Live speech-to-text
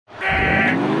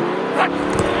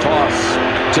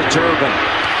to Durbin.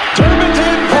 Durbin's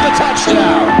in for the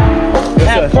touchdown.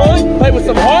 Have fun, play with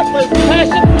some heart, play with some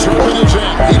passion. Durbin is in.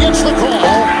 He gets the call.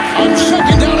 On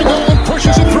second down and goal and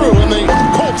pushes it through, and the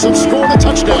Colts have scored a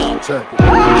touchdown. First and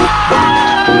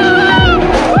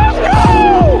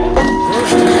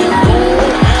goal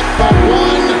at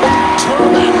the 1,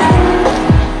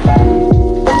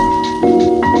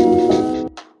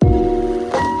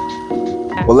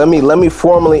 Durbin. Well, let me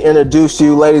formally introduce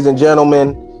you, ladies and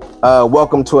gentlemen.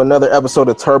 Welcome to another episode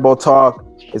of Turbo Talk.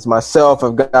 It's myself.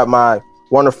 I've got my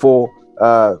wonderful,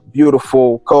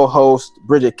 beautiful co-host,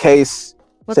 Bridget Case.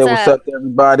 Say what's up to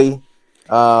everybody.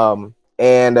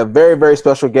 And a very, very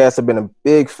special guest. I've been a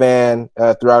big fan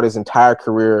throughout his entire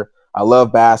career. I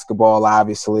love basketball,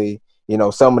 obviously. You know,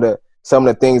 some of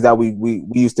the things that we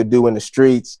used to do in the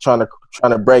streets, trying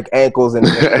to break ankles and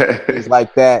things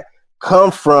like that,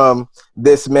 come from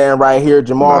this man right here,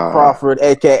 Jamal Crawford,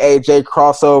 aka J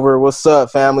Crossover. What's up,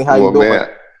 family? How you doing? Man,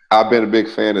 I've been a big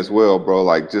fan as well, bro.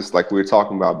 Like, just like we were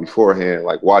talking about beforehand,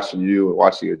 like watching you and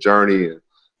watching your journey and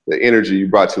the energy you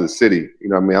brought to the city. You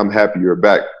know what I mean? I'm happy you're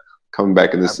back, coming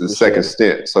back in this second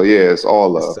stint. So yeah, it's all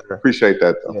love. Yes, appreciate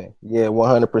that though. Yeah,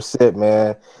 100%,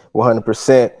 man.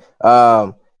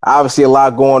 100%. Obviously a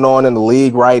lot going on in the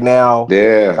league right now.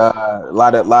 Yeah. A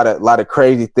lot of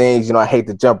crazy things. You know, I hate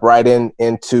to jump right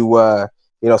into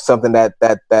something that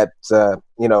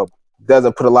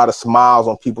doesn't put a lot of smiles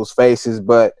on people's faces,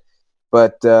 but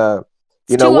it's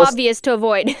too obvious to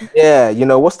avoid. Yeah,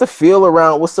 what's the feel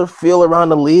around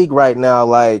the league right now?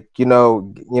 Like,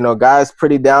 guys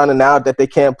pretty down and out that they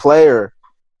can't play. Or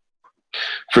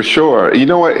for sure. You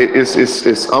know what?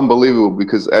 It's unbelievable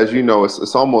because, as you know,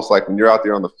 it's almost like when you're out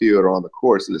there on the field or on the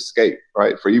course, an escape,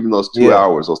 right? For even those 2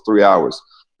 hours, those 3 hours,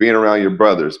 being around your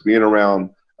brothers, being around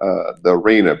the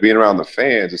arena, being around the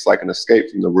fans, it's like an escape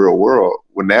from the real world.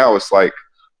 Well, now it's like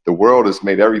the world has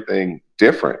made everything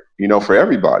different, for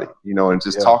everybody, and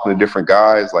just talking to different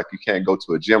guys. Like, you can't go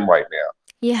to a gym right now.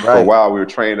 Yeah. For a while we were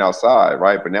training outside,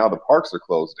 right? But now the parks are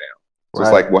closed down. So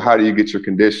it's like, well, how do you get your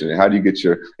conditioning? How do you get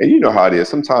and you know how it is.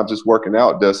 Sometimes just working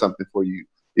out does something for you,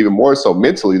 even more so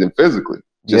mentally than physically.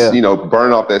 Just,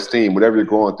 burn off that steam, whatever you're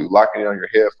going through, locking on your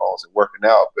headphones and working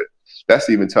out. But that's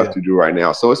even tough to do right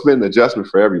now. So it's been an adjustment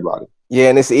for everybody. Yeah,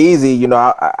 and it's easy.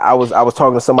 I was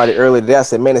talking to somebody earlier today. I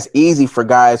said, man, it's easy for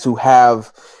guys who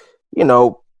have,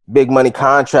 big money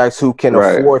contracts who can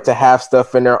afford to have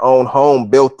stuff in their own home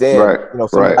built in. Right.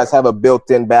 Some guys have a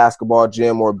built-in basketball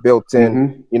gym or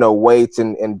built-in, weights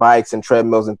and bikes and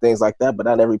treadmills and things like that. But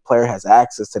not every player has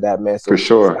access to that, man. So for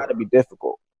sure. It's got to be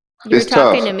difficult. You're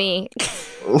talking to me.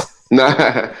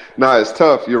 Nah, it's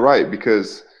tough. You're right,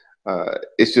 because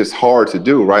it's just hard to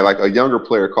do, right? Like, a younger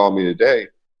player called me today.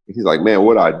 And he's like, man,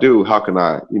 what do I do? How can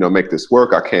I, make this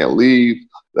work? I can't leave.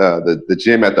 The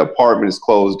gym at the apartment is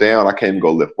closed down. I can't even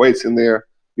go lift weights in there.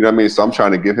 You know what I mean? So I'm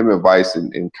trying to give him advice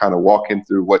and kind of walk him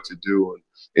through what to do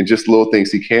and just little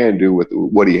things he can do with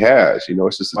what he has.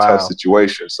 It's just a tough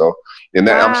situation. So, and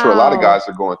that I'm sure a lot of guys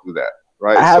are going through that,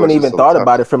 right? I haven't even thought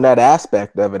about it from that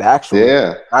aspect of it, actually.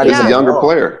 Yeah. He's a younger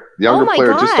player.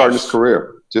 Just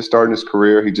starting his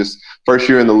career. He just first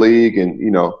year in the league and,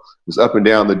 was up and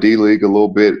down the D League a little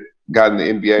bit, got in the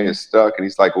NBA and stuck. And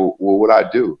he's like, well, what do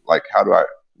I do? Like, how do I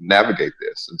navigate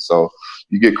this? And so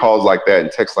you get calls like that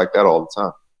and texts like that all the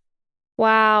time.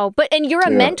 Wow. And you're a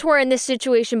mentor in this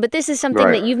situation, but this is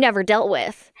something that you've never dealt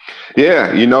with.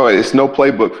 Yeah. it's no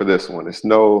playbook for this one. It's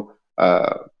no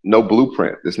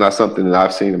blueprint. It's not something that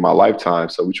I've seen in my lifetime.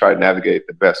 So we try to navigate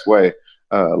the best way.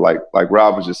 Like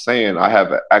Rob was just saying,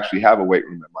 I actually have a weight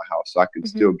room at my house, so I can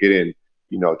still get in,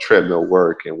 treadmill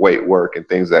work and weight work and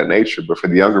things of that nature. But for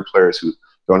the younger players who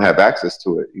don't have access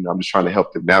to it, I'm just trying to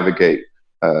help them navigate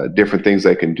different things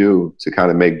they can do to kind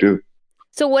of make do.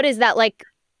 So what is that, like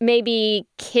maybe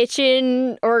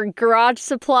kitchen or garage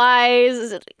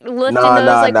supplies, lifting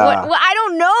those? What? Well, I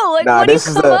don't know. Like, what do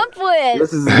you come up with?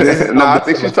 This is I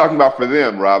think she's talking about for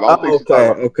them, Rob.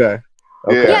 Okay.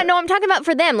 Yeah, no, I'm talking about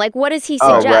for them. Like, what does he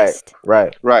suggest?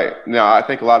 Right. Now, I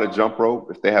think a lot of jump rope,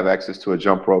 if they have access to a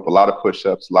jump rope, a lot of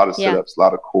push-ups, a lot of sit-ups, a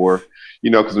lot of core.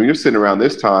 Because when you're sitting around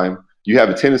this time, you have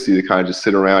a tendency to kind of just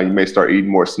sit around. You may start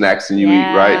eating more snacks than you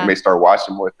eat, right? You may start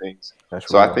watching more things.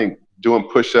 I think doing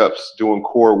push-ups, doing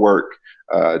core work,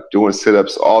 doing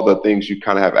sit-ups, all the things you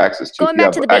kind of have access to. Going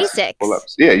back to the basics.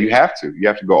 Pull-ups. Yeah, you have to. You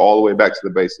have to go all the way back to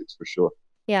the basics for sure.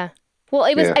 Yeah. Well,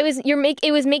 it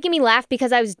was making me laugh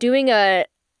because I was doing an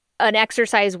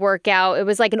exercise workout. It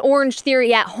was like an Orange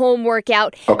Theory at home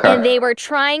workout, and they were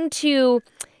trying to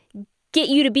get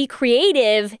you to be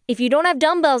creative if you don't have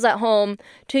dumbbells at home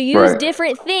to use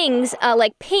different things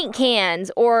like paint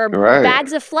cans or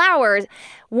bags of flowers.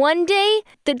 One day,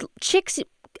 the chick's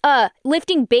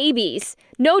lifting babies.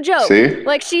 No joke. See?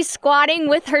 Like, she's squatting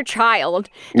with her child.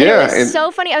 And yeah. It was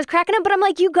so funny. I was cracking up, but I'm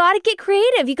like, you got to get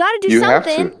creative. You got to do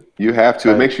something. You have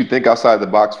to. It makes you think outside the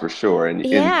box for sure. And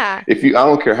if you, I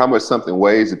don't care how much something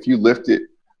weighs, if you lift it,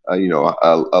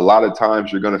 a lot of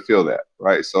times you're going to feel that,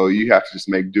 right? So you have to just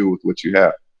make do with what you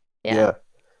have. Yeah.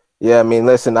 I mean,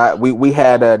 listen, we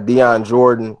had Dion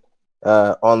Jordan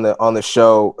on the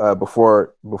show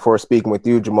before speaking with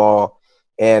you, Jamal,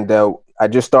 and I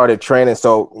just started training.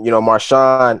 So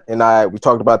Marshawn and we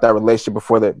talked about that relationship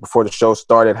before the show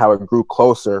started, how it grew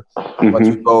closer once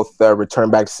we both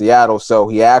returned back to Seattle. So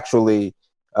he actually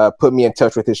put me in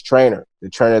touch with his trainer, the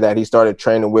trainer that he started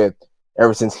training with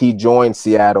ever since he joined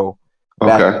Seattle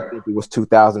back in, I think it was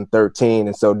 2013.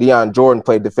 And so Dion Jordan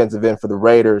played defensive end for the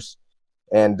Raiders.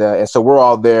 And so we're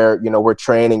all there, we're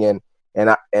training and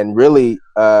really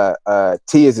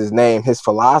T is his name. His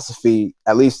philosophy,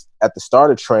 at least at the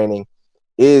start of training,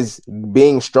 is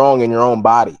being strong in your own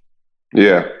body.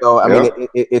 Yeah. So, I mean,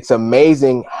 it's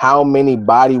amazing how many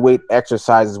body weight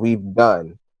exercises we've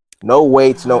done. No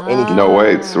weights, no anything. No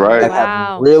weights, right. That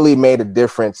have really made a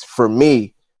difference for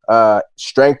me.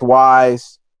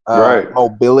 Strength-wise,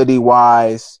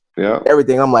 mobility-wise,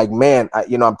 everything. I'm like, man,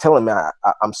 I'm telling you,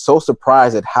 I'm so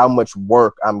surprised at how much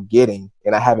work I'm getting,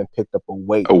 and I haven't picked up a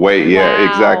weight.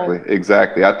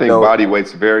 Exactly. I think body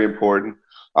weight's very important.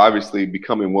 Obviously,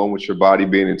 becoming one with your body,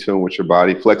 being in tune with your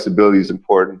body. Flexibility is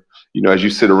important. As you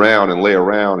sit around and lay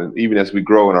around, and even as we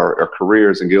grow in our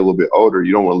careers and get a little bit older,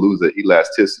 you don't want to lose the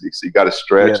elasticity. So you got to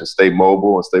stretch and stay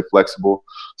mobile and stay flexible.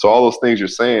 So all those things you're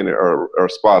saying are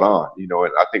spot on,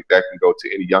 and I think that can go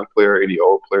to any young player, any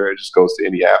old player. It just goes to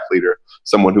any athlete or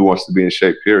someone who wants to be in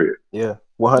shape, period. Yeah,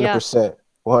 100%.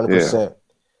 100%.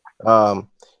 I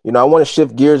want to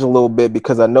shift gears a little bit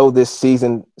because I know this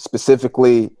season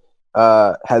specifically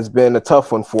has been a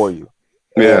tough one for you.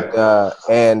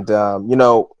 And I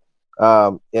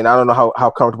don't know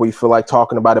how comfortable you feel like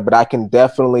talking about it, but I can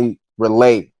definitely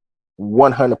relate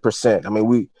 100%. I mean,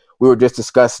 we were just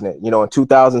discussing it, in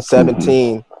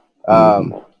 2017,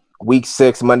 week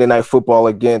 6, Monday Night Football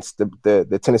against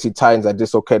the Tennessee Titans, I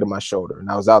dislocated my shoulder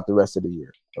and I was out the rest of the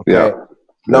year. Okay.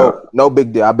 No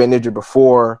big deal. I've been injured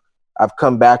before. I've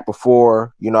come back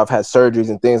before, I've had surgeries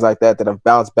and things like that I've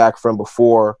bounced back from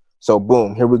before. So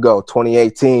boom, here we go.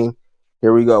 2018.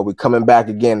 Here we go. We're coming back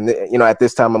again. At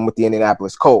this time I'm with the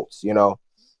Indianapolis Colts,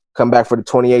 come back for the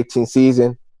 2018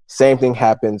 season. Same thing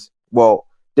happens. Well,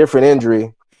 different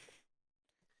injury,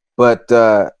 but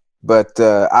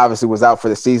obviously was out for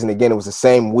the season again. It was the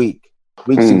same week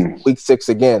 6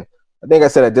 again. I think I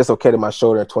said I dislocated my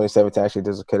shoulder in 2017. I actually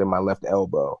dislocated my left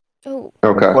elbow. Oh.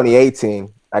 Okay. In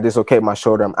 2018, I dislocated my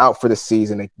shoulder. I'm out for the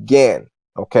season again.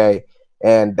 Okay.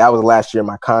 And that was the last year of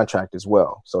my contract as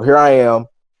well. So here I am,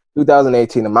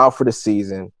 2018, I'm out for the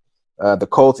season. The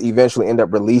Colts eventually end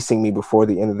up releasing me before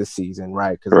the end of the season,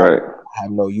 right? Because I have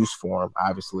no use for them.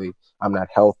 Obviously, I'm not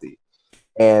healthy.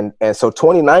 And so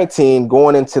 2019,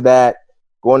 going into that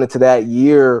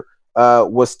year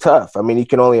was tough. I mean, you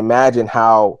can only imagine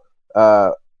how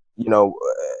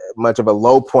much of a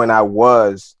low point I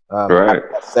was after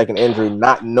that second injury,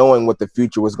 not knowing what the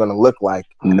future was going to look like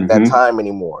at that time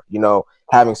anymore.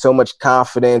 Having so much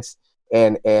confidence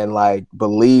and like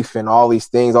belief in all these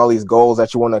things, all these goals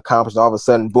that you want to accomplish. All of a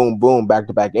sudden, boom, boom,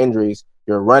 back-to-back injuries.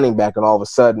 You're running back, and all of a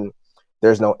sudden,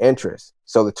 there's no interest.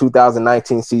 So the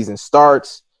 2019 season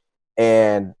starts,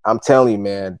 and I'm telling you,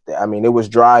 man, I mean, it was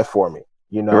dry for me.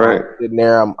 I'm sitting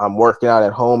there, I'm working out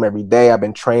at home every day. I've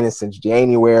been training since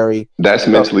January. That's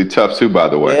mentally tough too, by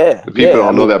the way. Yeah, people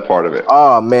don't know that part of it.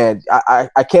 Oh man, I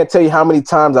can't tell you how many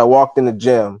times I walked in the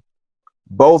gym,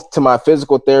 both to my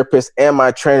physical therapist and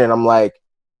my trainer, and I'm like,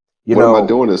 what am I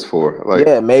doing this for?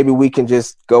 Like, maybe we can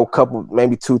just go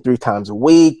maybe 2-3 times a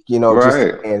week, just to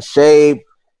stay in shape.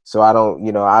 So I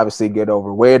don't, obviously get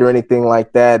overweight or anything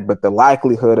like that. But the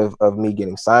likelihood of me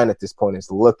getting signed at this point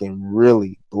is looking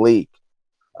really bleak.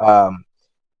 But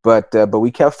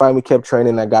we kept fighting, we kept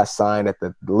training. I got signed at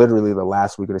literally the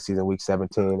last week of the season, week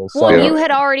 17. And so, you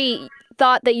had already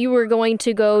thought that you were going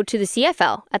to go to the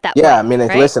CFL at that point. Yeah, I mean,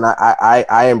 listen,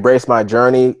 I embraced my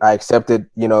journey. I accepted,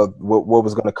 what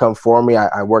was going to come for me.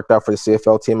 I worked out for the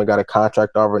CFL team. I got a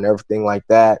contract offer and everything like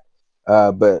that.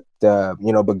 But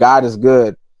God is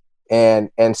good.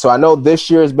 And so I know this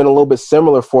year has been a little bit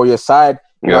similar for you. I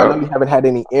know you haven't had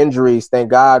any injuries, thank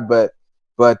God, but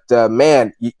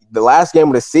man, the last game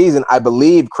of the season, I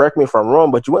believe, correct me if I'm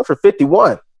wrong, but you went for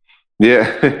 51. Yeah.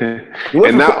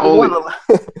 And not only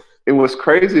and what's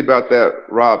crazy about that,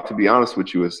 Rob, to be honest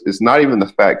with you, is not even the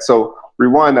fact. So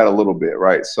rewind that a little bit,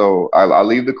 right? So I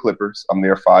leave the Clippers. I'm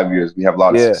there 5 years. We have a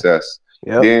lot of success.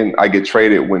 Yep. Then I get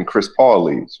traded when Chris Paul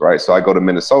leaves, right? So I go to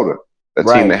Minnesota, a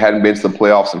team that hadn't been to the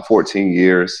playoffs in 14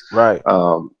 years. Right.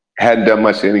 Hadn't done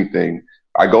much of anything.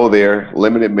 I go there,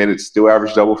 limited minutes, still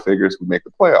average double figures. We make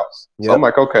the playoffs. Yep. So I'm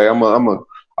like, okay, I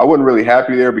wasn't really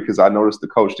happy there because I noticed the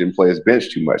coach didn't play his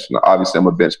bench too much. And obviously I'm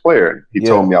a bench player. And he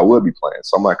told me I would be playing.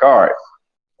 So I'm like, all right,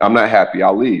 I'm not happy.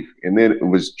 I'll leave. And then it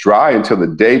was dry until the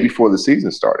day before the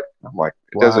season started. I'm like,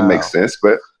 it doesn't make sense.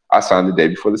 But I signed the day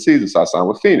before the season. So I signed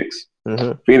with Phoenix.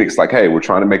 Mm-hmm. Phoenix, like, hey, we're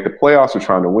trying to make the playoffs. We're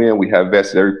trying to win. We have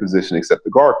vested every position except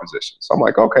the guard position. So I'm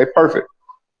like, okay, perfect.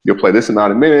 You'll play this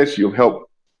amount of minutes. You'll help.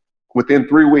 Within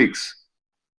 3 weeks,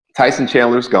 Tyson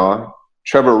Chandler's gone.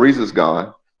 Trevor Ariza's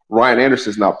gone. Ryan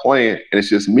Anderson's not playing, and it's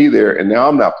just me there. And now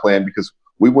I'm not playing because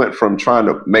we went from trying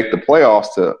to make the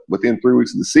playoffs to within 3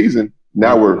 weeks of the season.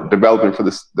 Now we're developing for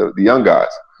the young guys.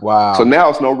 Wow. So now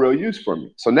it's no real use for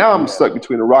me. So now I'm stuck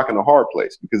between a rock and a hard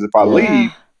place because if I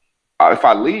leave,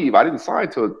 I didn't sign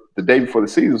till the day before the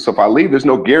season. So if I leave, there's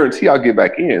no guarantee I'll get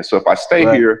back in. So if I stay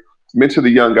here, mentor the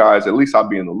young guys, at least I'll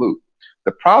be in the loop.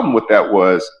 The problem with that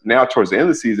was now towards the end of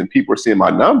the season, people are seeing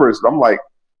my numbers, but I'm like,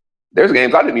 there's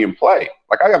games I didn't even play.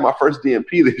 Like I got my first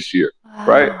DNP this year,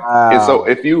 right? Wow. And so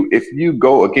if you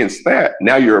go against that,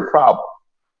 now you're a problem,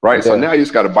 right? Yeah. So now you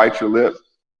just got to bite your lip,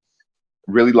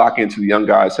 really lock into the young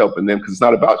guys, helping them because it's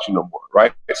not about you no more,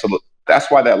 right? So look,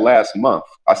 that's why that last month,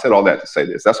 I said all that to say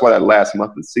this. That's why that last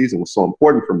month of the season was so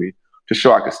important for me to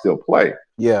show I could still play.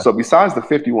 Yeah. So besides the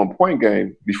 51-point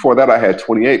game, before that I had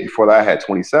 28. Before that I had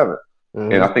 27.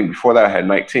 Mm-hmm. And I think before that I had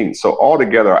 19. So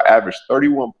altogether I averaged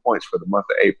 31 points for the month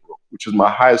of April, which was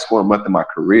my highest scoring month in my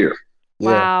career.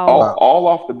 Wow. All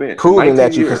off the bench. Proving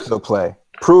that you can still play.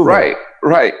 Proving.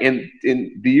 Right. And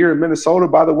in the year in Minnesota,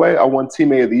 by the way, I won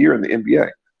Teammate of the Year in the NBA.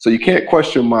 So you can't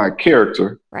question my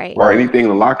character or anything in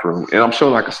the locker room. And I'm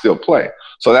showing I can still play.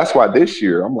 So that's why this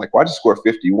year I'm like, well, I just scored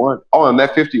 51. Oh, and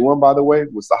that 51, by the way,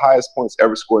 was the highest points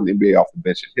ever scored in the NBA off the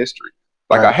bench in history.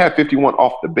 Like I had 51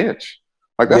 off the bench.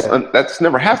 Like that's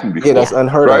never happened before. Yeah, that's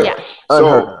unheard of.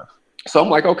 Yeah. So I'm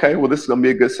like, okay, well, this is gonna be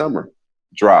a good summer.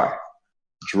 Dry,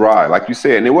 like you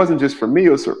said, and it wasn't just for me. It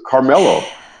was for Carmelo,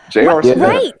 J.R.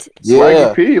 Smith,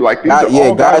 Swaggy P. Like these are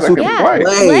all guys that can play.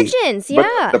 Legends.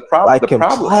 But the problem,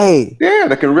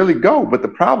 that can really go. But the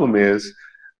problem is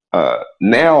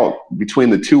now between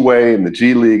the two-way and the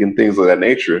G League and things of that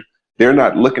nature, they're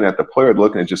not looking at the player; they're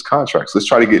looking at just contracts. Let's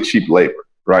try to get cheap labor.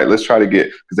 Right. Let's try to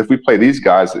because if we play these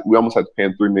guys, we almost have to pay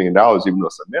them $3 million, even though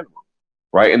it's a minimum.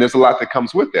 Right. And there's a lot that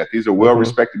comes with that. These are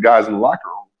well-respected guys in the locker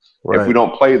room. Right. If we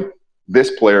don't play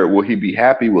this player, will he be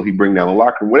happy? Will he bring down the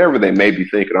locker room? Whatever they may be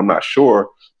thinking, I'm not sure.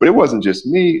 But it wasn't just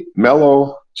me,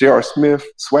 Melo, J.R. Smith,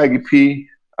 Swaggy P,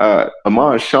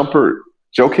 Iman Shumpert,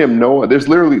 Joakim Noah. There's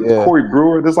literally Corey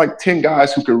Brewer. There's like 10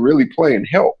 guys who can really play and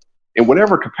help in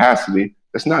whatever capacity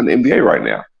that's not in the NBA right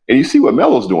now. And you see what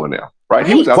Melo's doing now. Right,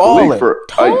 he was out the league for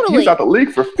he was out the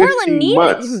league for 15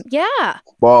 months. Yeah,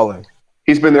 balling.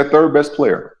 He's been their third best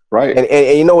player, right?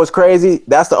 And you know what's crazy?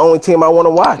 That's the only team I want to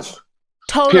watch.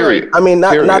 Totally. Period. I mean,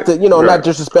 not to not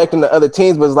disrespecting the other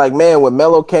teams, but it's like, man, when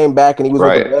Melo came back and he was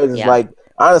with the Blazers, like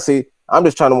honestly, I'm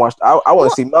just trying to watch. I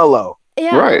want to see Melo.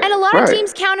 Yeah, and a lot of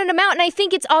teams counted him out, and I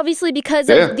think it's obviously because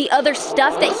of the other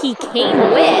stuff that he came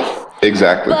with.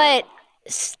 Exactly. But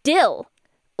still.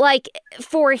 Like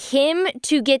for him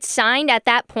to get signed at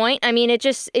that point, I mean, it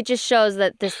just shows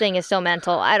that this thing is so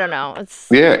mental. I don't know.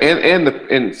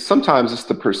 And sometimes it's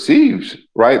the perceived,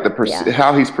 right?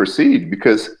 How he's perceived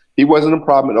because he wasn't a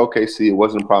problem at OKC. It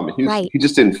wasn't a problem at Houston. Right. He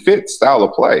just didn't fit style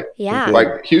of play. Yeah.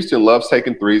 Like Houston loves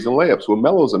taking threes and layups. Well,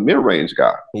 Melo's a mid-range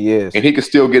guy. He is. And he can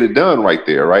still get it done right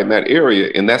there, right in that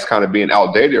area. And that's kind of being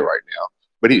outdated right now.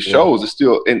 But he shows it's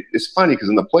still, and it's funny because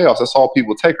in the playoffs, that's all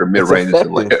people take are mid-range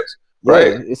and layups.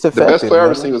 Right. It's the best player I've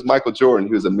ever seen was Michael Jordan.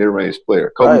 He was a mid-range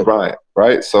player. Kobe Bryant.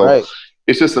 Right. So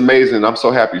it's just amazing. I'm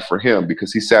so happy for him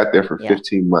because he sat there for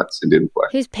 15 months and didn't play.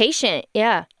 He's patient.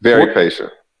 Yeah. Very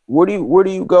patient. Where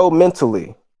do you go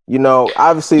mentally? You know,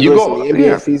 obviously the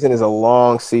NBA season is a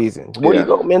long season. Where do you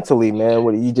go mentally, man?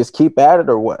 What do you just keep at it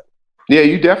or what? Yeah,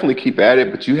 you definitely keep at it,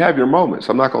 but you have your moments.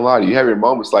 I'm not gonna lie to you. You have your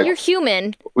moments like you're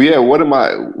human. Yeah.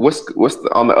 What's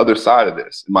on the other side of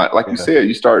this? You said,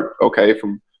 you start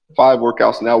from 5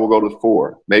 workouts, now we'll go to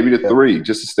 4, maybe to 3,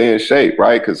 just to stay in shape,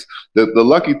 right? Because the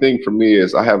lucky thing for me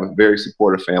is I have a very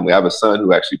supportive family. I have a son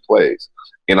who actually plays,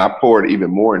 and I poured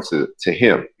even more into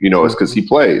him. You know, it's because he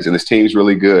plays and his team's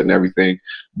really good and everything.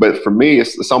 But for me,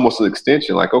 it's almost an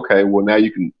extension. Like, okay, well now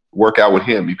you can work out with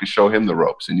him. You can show him the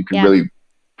ropes, and you can really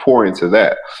pour into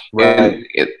that. Right.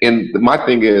 And my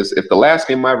thing is, if the last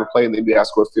game I ever played in the NBA, I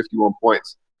scored 51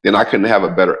 points, then I couldn't have a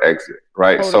better exit,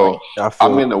 right? Totally. So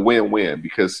I'm in a win-win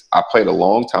because I played a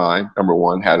long time, number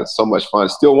one, had so much fun,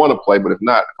 still want to play, but if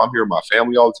not, if I'm here with my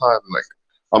family all the time, like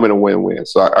I'm in a win-win.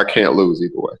 So I can't lose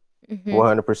either way.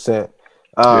 100%.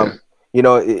 You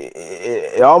know,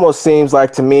 it almost seems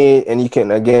like to me, and you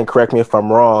can, again, correct me if I'm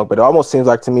wrong, but it almost seems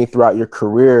like to me throughout your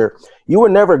career, you were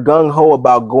never gung-ho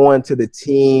about going to the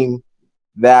team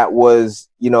that was,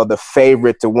 you know, the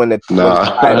favorite to win the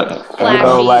title. You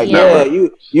know, like,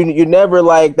 you never,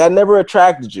 like, that never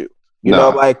attracted you. You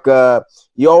know, like,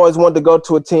 you always wanted to go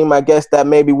to a team, I guess, that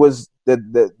maybe was that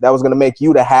was going to make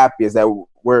you the happiest. That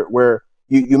where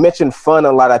you mentioned fun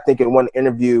a lot, I think, in one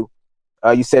interview.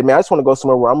 You said, man, I just want to go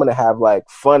somewhere where I'm going to have, like,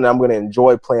 fun and I'm going to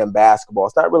enjoy playing basketball.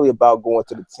 It's not really about going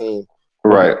to the team.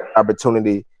 Right.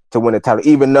 Opportunity to win the title,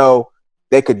 even though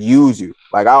they could use you.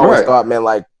 Like, I always thought, man,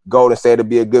 like, Golden State would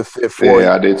be a good fit for you.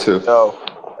 Yeah, I did too. You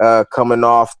know, coming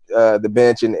off the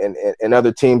bench and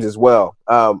other teams as well.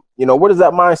 You know, where does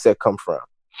that mindset come from?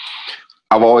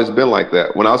 I've always been like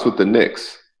that. When I was with the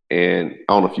Knicks, and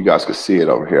I don't know if you guys could see it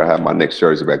over here. I have my Knicks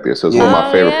jersey back there, so it's one of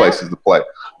my favorite places to play.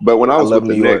 But when I was with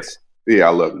the Knicks, I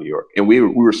love New York. And we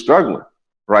were struggling,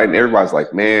 right? And everybody's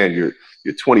like, man, you're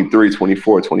 23,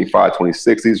 24, 25,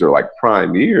 26. These are like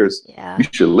prime years. Yeah. You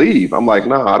should leave. I'm like,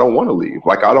 no, I don't want to leave.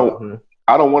 Like, I don't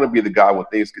want to be the guy when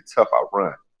things get tough, I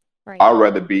run. Right. I'd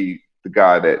rather be the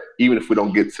guy that even if we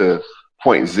don't get to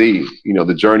point Z, you know,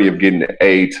 the journey of getting to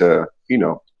A to, you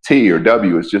know, T or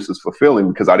W is just as fulfilling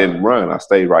because I didn't run. I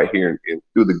stayed right here and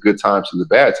through the good times and the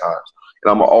bad times.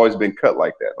 And I've always been cut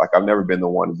like that. Like, I've never been the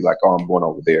one to be like, oh, I'm going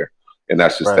over there. And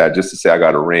that's just that, just to say I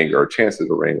got a ring or a chance at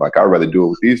a ring. Like, I'd rather do it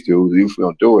with these dudes. Even if we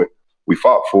don't do it, we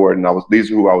fought for it, and these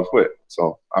are who I was with.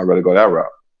 So I'd rather go that route.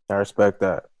 I respect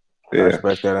that. Yeah. I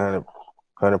respect that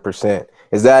 100%.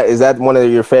 Is that one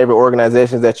of your favorite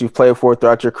organizations that you've played for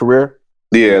throughout your career?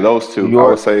 Yeah, those two. I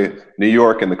would say New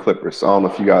York and the Clippers. I don't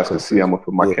know if you guys can see. I'm going to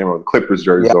put my camera on the Clippers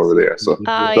jerseys over there. So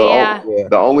the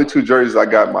only two jerseys I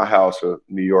got in my house are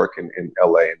New York and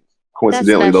L.A., and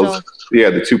coincidentally, those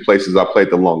the two places I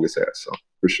played the longest at. So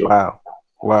for sure.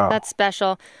 Wow. That's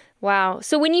special. Wow.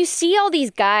 So when you see all these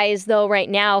guys though right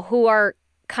now who are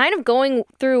kind of going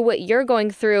through what you're going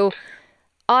through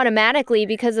automatically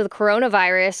because of the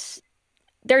coronavirus,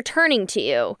 they're turning to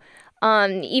you.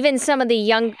 Even some of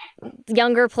the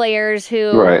younger players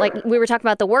who, like we were talking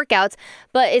about the workouts,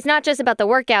 but it's not just about the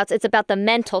workouts, it's about the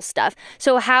mental stuff.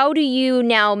 So how do you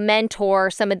now mentor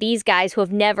some of these guys who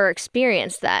have never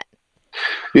experienced that?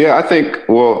 Yeah, I think,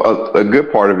 a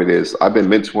good part of it is I've been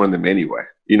mentoring them anyway,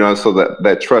 you know, so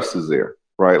that trust is there,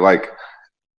 right? Like,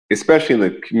 especially in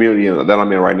the community that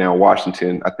I'm in right now,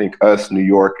 Washington, I think us, New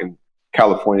York, and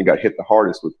California got hit the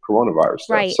hardest with coronavirus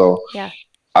stuff. Right. So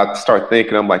I start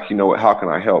thinking, I'm like, you know what, how can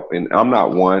I help? And I'm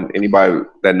not one, anybody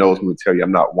that knows me will tell you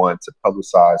I'm not one to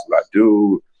publicize what I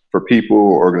do for people,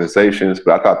 organizations,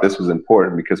 but I thought this was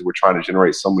important because we're trying to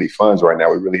generate so many funds right now.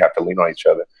 We really have to lean on each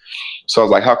other. So I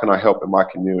was like, how can I help in my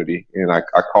community? And I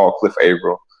called Cliff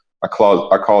Averill. I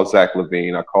called Zach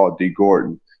LaVine. I called D.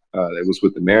 Gordon. That was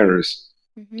with the Mariners.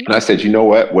 And I said, you know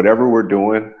what, whatever we're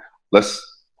doing, let's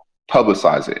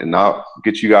publicize it. And I'll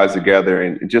get you guys together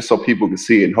and just so people can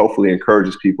see it and hopefully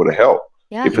encourages people to help.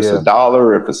 Yeah. If it's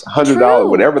 $1, if it's $100,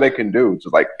 whatever they can do.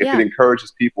 Just like if it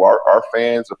encourages people, our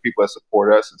fans or people that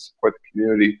support us and support the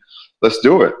community, let's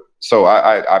do it. So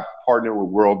I partner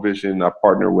with World Vision. I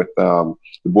partner with the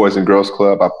Boys and Girls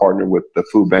Club. I partner with the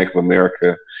Food Bank of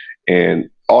America. And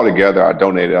all together, I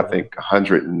donated, I think,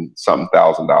 $100 and something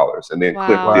thousand. And then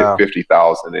Cliff did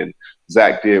 $50,000. And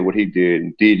Zach did what he did.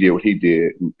 And Dee did what he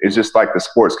did. It's just like the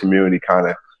sports community kind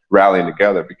of rallying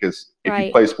together because if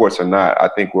you play sports or not, I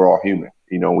think we're all human.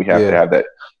 You know, we have to have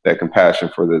that compassion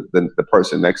for the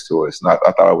person next to us. And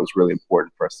I thought it was really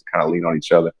important for us to kind of lean on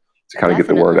each other to kind of get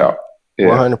the word out.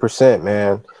 100%,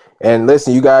 man. And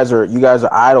listen, you guys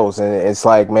are idols, and it's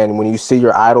like, man, when you see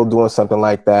your idol doing something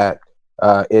like that,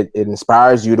 it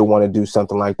inspires you to want to do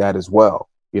something like that as well.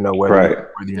 You know,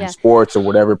 whether you're in sports or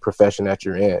whatever profession that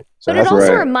you're in. So but it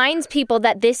also reminds people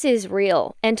that this is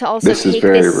real and to also take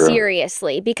this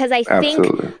seriously, because I think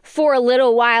for a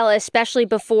little while, especially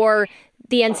before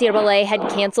the NCAA had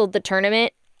canceled the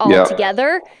tournament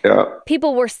altogether,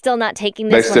 people were still not taking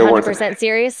this 100%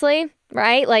 seriously.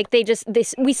 Right? Like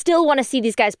we still want to see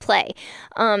these guys play.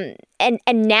 And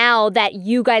now that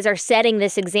you guys are setting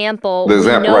this example, we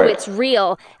know it's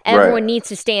real. Everyone needs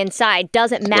to stay inside.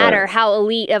 Doesn't matter how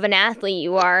elite of an athlete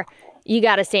you are. you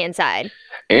got to stay inside.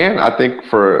 And I think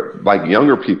for like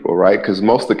younger people, right? Because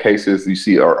most of the cases you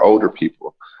see are older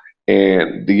people,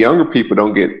 and the younger people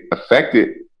don't get affected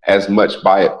as much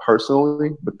by it personally,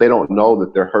 but they don't know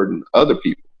that they're hurting other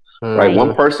people, right?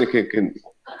 One person can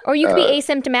or you could be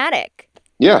asymptomatic.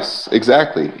 Yes,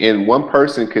 exactly. And one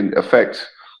person can affect,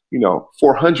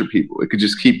 400 people. It could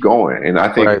just keep going. And I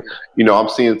think, I'm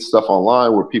seeing stuff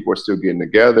online where people are still getting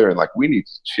together and like, we need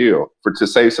to chill to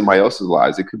save somebody else's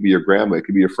lives. It could be your grandma. It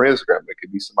could be your friend's grandma. It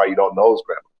could be somebody you don't know's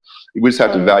grandma. We just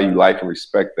have to value life and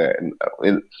respect that. And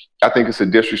I think it's a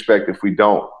disrespect if we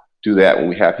don't do that when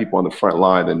we have people on the front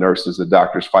line, the nurses, the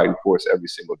doctors fighting for us every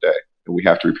single day. And we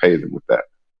have to repay them with that.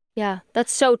 Yeah,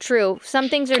 that's so true. Some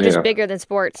things are just bigger than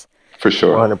sports. For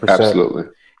sure. 100%. Absolutely.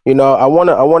 I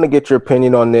want to get your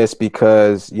opinion on this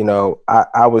because,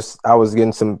 I was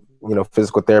getting some,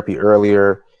 physical therapy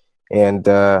earlier and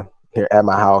here at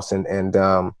my house and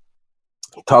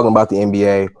talking about the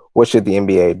NBA. What should the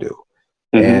NBA do?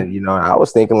 And, I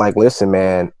was thinking like, listen,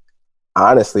 man,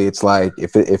 honestly, it's like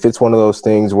if it's one of those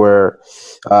things where,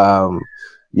 our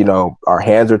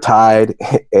hands are tied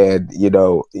and,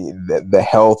 the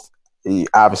health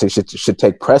obviously should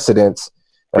take precedence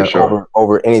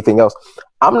over anything else.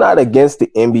 I'm not against the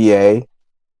NBA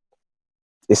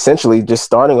essentially just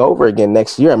starting over again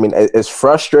next year. I mean, as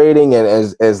frustrating and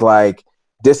as like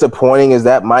disappointing as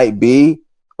that might be,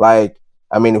 like,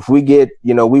 I mean, if we get,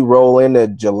 we roll into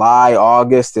July,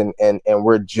 August, and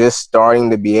we're just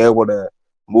starting to be able to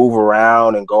move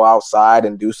around and go outside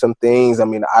and do some things. I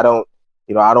mean, I don't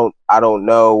know, I don't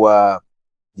know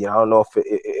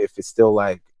if it's still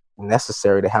like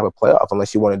necessary to have a playoff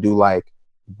unless you want to do like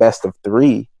best of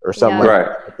 3 or something like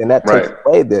that. Then that takes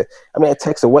away it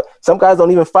takes away. Some guys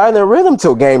don't even find their rhythm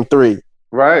till game 3.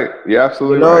 Right. Yeah,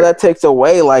 absolutely. That takes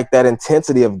away like that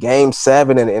intensity of game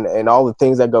 7 and all the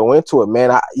things that go into it,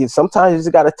 man. Sometimes you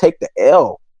just got to take the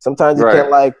L. Sometimes you can't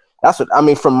like, that's what I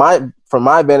mean, from my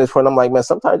vantage point, I'm like, man,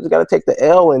 sometimes you just got to take the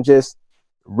L and just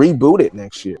reboot it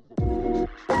next year.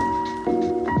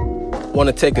 Want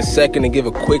to take a second and give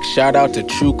a quick shout out to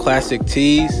True Classic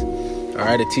Tees. All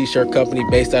right, a t-shirt company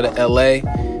based out of LA.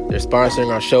 They're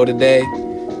sponsoring our show today,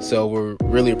 so we're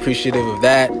really appreciative of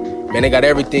that. Man, they got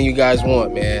everything you guys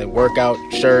want, man. Workout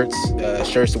shirts,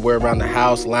 shirts to wear around the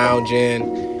house, lounge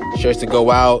in, shirts to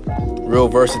go out, real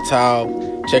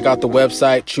versatile. Check out the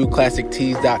website,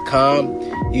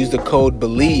 trueclassictees.com. Use the code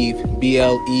BELIEVE,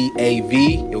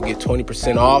 B-L-E-A-V. You'll get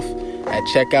 20% off at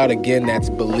checkout. Again, that's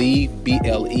BELIEVE,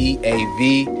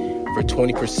 B-L-E-A-V, for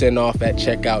 20% off at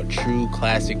checkout,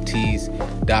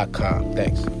 trueclassictees.com.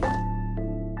 Thanks.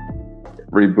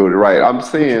 Rebooted, right. I'm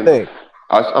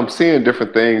seeing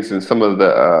different things in some of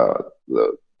the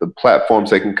platforms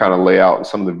they can kind of lay out and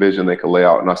some of the vision they can lay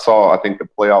out. And I think the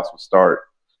playoffs will start,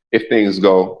 if things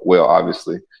go well,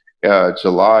 obviously,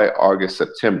 July, August,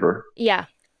 September. Yeah.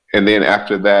 And then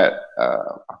after that,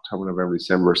 October, November,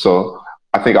 December. So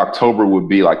I think October would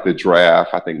be like the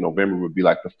draft. I think November would be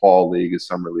like the fall league and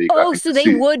summer league. Oh, so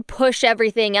they would push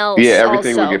everything else. Yeah,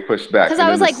 everything would get pushed back. Because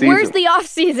I was like, where's the off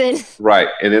season? Right.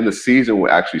 And then the season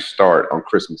would actually start on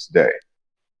Christmas Day.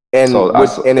 And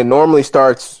and it normally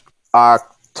starts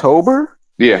October?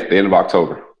 Yeah, the end of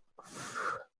October.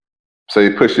 So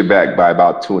you push it back by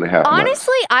about 2.5 months.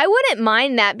 Honestly, I wouldn't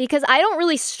mind that because I don't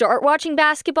really start watching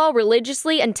basketball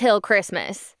religiously until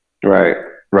Christmas. Right.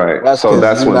 That's when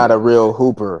not a real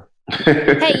hooper.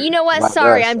 Hey, you know what?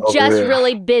 Sorry, I'm just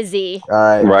really busy.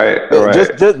 All right. Right.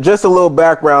 Just a little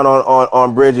background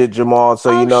on Bridget, Jamal.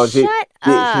 So she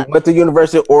went to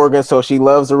University of Oregon, so she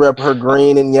loves to rep her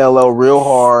green and yellow real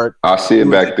hard. I see it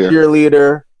back there.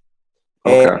 Cheerleader.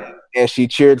 And she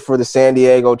cheered for the San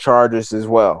Diego Chargers as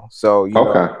well. So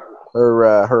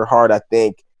her heart, I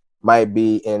think, might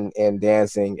be in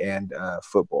dancing and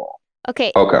football.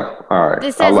 Okay. All right.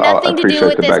 This has nothing to do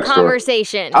with this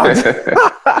conversation. I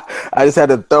just had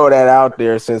to throw that out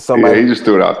there since somebody. Yeah, he just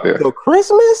threw it out there. So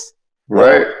Christmas,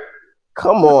 right?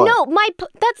 Come on. No,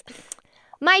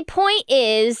 my point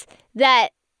is that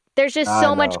there's just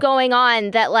so much going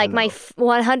on that like my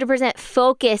 100%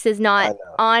 focus is not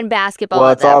on basketball.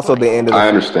 Well, it's also the end of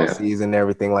the season and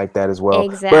everything like that as well.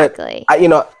 Exactly.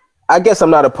 But I guess I'm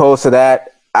not opposed to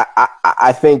that.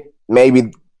 I think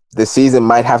maybe the season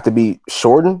might have to be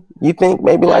shortened. You think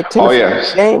maybe like 2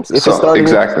 games?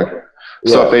 Exactly.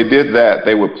 Yeah. So if they did that,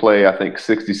 they would play, I think,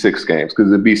 66 games because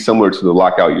it'd be similar to the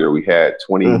lockout year we had,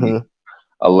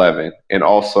 2011. And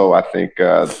also, I think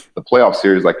the playoff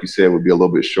series, like you said, would be a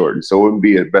little bit shortened. So it wouldn't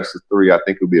be a best of 3. I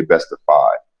think it would be a best of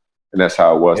 5. And that's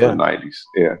how it was in the 90s.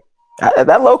 Yeah.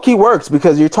 That low key works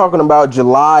because you're talking about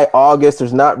July, August.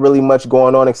 There's not really much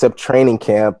going on except training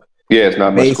camp. Yeah, it's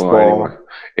not much going on anymore.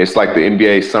 It's like the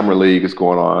NBA Summer League is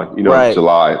going on, in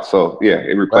July. So, yeah,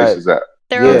 it replaces that.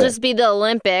 There'll just be the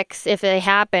Olympics if they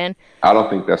happen. I don't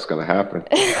think that's going to happen.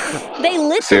 They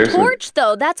lit the torch,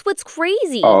 though. That's what's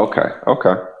crazy. Oh,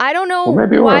 okay. I don't know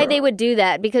why they would do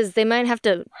that, because they might have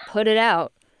to put it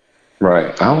out.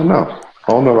 Right. I don't know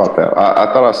about that.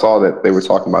 I thought I saw that they were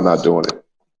talking about not doing it.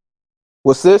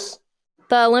 What's this?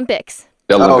 The Olympics.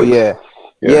 Oh, yeah.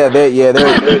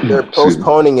 They're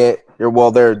postponing it.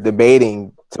 They're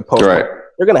debating to postpone. Right.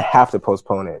 They're going to have to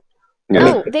postpone it.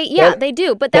 Yeah. They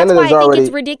do. But that's why I think it's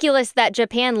ridiculous that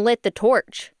Japan lit the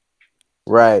torch.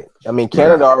 Right. I mean,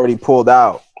 Canada already pulled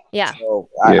out. Yeah. So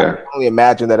I can only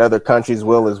imagine that other countries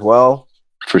will as well.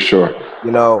 For sure.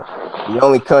 The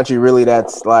only country really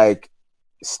that's like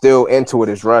still into it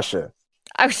is Russia.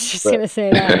 I was just going to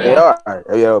say that. They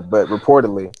are, but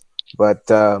reportedly. But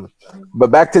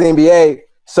back to the NBA.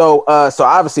 So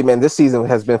obviously, man, this season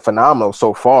has been phenomenal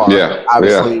so far. Yeah.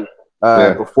 Obviously,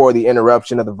 before the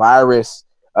interruption of the virus,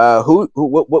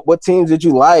 what teams did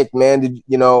you like, man?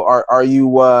 Are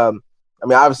you? I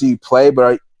mean, obviously you play,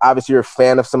 but obviously you're a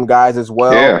fan of some guys as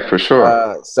well. Yeah, for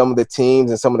sure. Some of the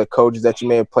teams and some of the coaches that you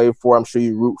may have played for, I'm sure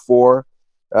you root for.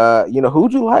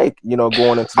 Who'd you like?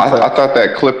 Going into. I thought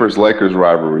that Clippers-Lakers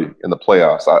rivalry in the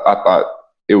playoffs. I thought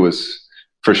it was.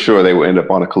 For sure, they will end up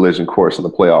on a collision course in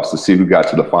the playoffs to see who got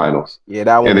to the finals. Yeah,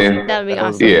 that would be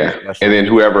awesome. Yeah, and then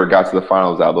whoever got to the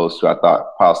finals out of those two, I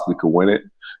thought possibly could win it.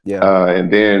 Yeah.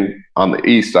 And then on the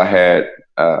East, I had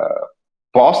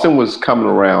Boston was coming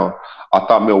around. I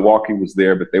thought Milwaukee was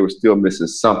there, but they were still missing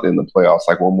something in the playoffs,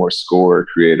 like one more scorer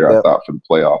creator, I thought, for the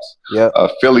playoffs. Yeah.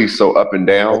 Philly's so up and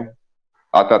down.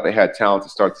 I thought they had talent to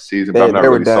start the season, but I'm not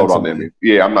really sold on them.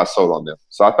 Yeah, I'm not sold on them.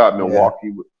 So I thought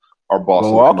Milwaukee would. Or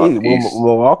Boston.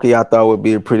 Milwaukee, I thought would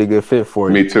be a pretty good fit for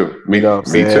you. Me too. Me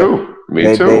too.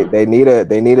 They need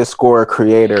a scorer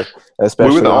creator,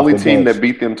 especially. We were the only team that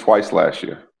beat them twice last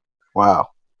year. Wow.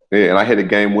 Yeah, and I hit a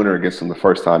game winner against them the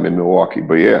first time in Milwaukee.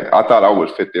 But yeah, I thought I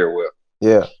would fit there well.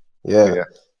 Yeah.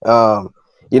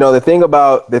 The thing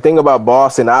about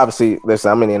Boston, obviously,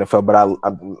 listen, I'm in the NFL, but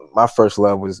my first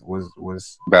love was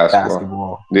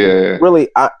basketball. Yeah. Really,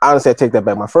 honestly, I take that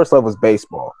back. My first love was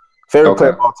baseball. Favorite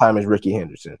player of all time is Ricky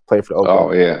Henderson. Played for the Oakland.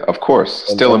 Oh yeah, of course.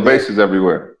 Stealing bases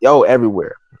everywhere.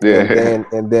 Everywhere. Yeah.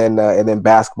 And then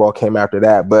basketball came after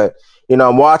that. But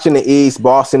I'm watching the East.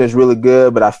 Boston is really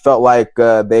good, but I felt like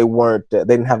they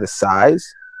didn't have the size.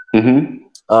 Mm-hmm.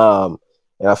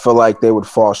 And I feel like they would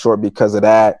fall short because of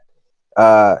that.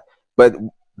 But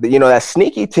that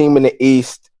sneaky team in the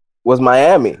East was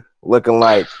Miami, looking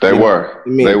like they were.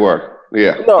 They were.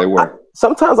 Yeah, they were.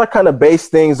 Sometimes I kind of base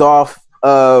things off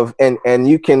of, and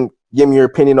you can give me your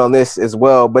opinion on this as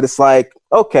well, but it's like,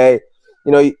 okay,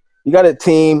 you got a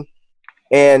team,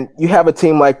 and you have a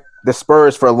team like the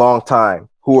Spurs for a long time,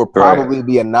 who will probably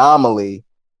the anomaly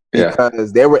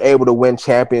because they were able to win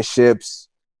championships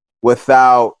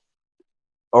without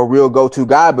a real go-to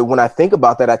guy. But when I think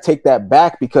about that, I take that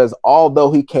back, because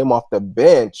although he came off the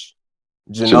bench,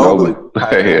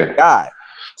 Ginobili guy.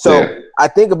 So I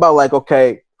think about, like,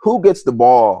 okay, who gets the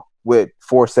ball with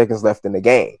 4 seconds left in the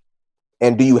game,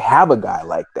 and do you have a guy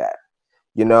like that?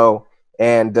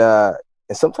 And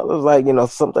sometimes it's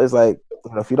like,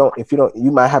 if you don't,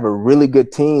 you might have a really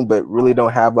good team, but really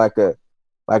don't have like a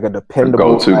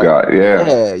dependable go-to guy.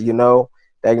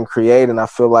 That can create. And I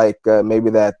feel like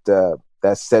maybe that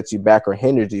sets you back or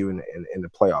hinders you in the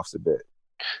playoffs a bit.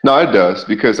 No, it does,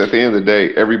 because at the end of the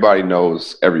day, everybody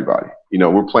knows everybody.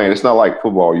 We're playing. It's not like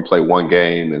football. You play one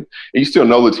game and you still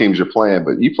know the teams you're playing,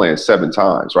 but you playing 7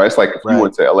 times, right? It's like if you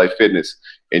went to LA Fitness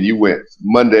and you went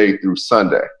Monday through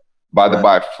Sunday.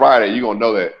 By Friday, you're gonna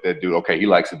know that dude. Okay, he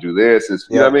likes to do this.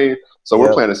 You know what I mean? So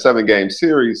we're playing a 7-game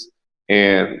series,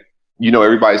 and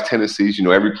everybody's tendencies.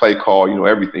 Every play call.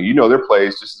 Everything. Their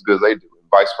plays just as good as they do, and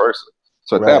vice versa.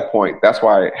 So at that point, that's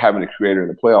why having a creator in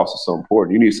the playoffs is so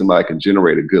important. You need somebody that can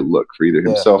generate a good look for either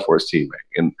himself or his teammate.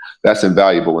 And that's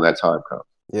invaluable when that time comes.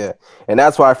 Yeah. And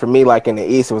that's why for me, like in the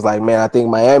East, it was like, man, I think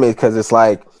Miami, because it's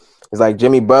like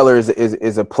Jimmy Butler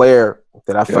is a player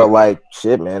that I felt like,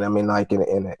 shit, man. I mean, like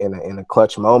in a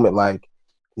clutch moment, like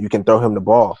you can throw him the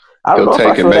ball. I don't know if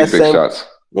I feel that same shots.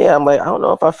 Yeah, I'm like, I don't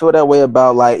know if I feel that way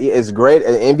about, like, it's great,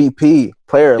 an MVP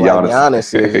player like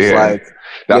Giannis is like.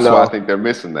 That's why I think they're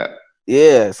missing that.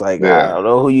 Yeah, it's like, I don't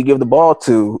know who you give the ball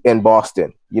to in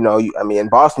Boston. In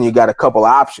Boston, you got a couple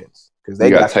options, because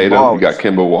they got Tatum, you got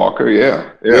Kemba Walker, you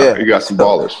got some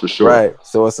ballers for sure. Right,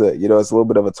 so it's a it's a little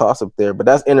bit of a toss up there, but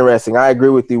that's interesting. I agree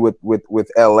with you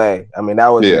with LA. I mean, that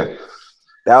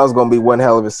was going to be one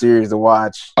hell of a series to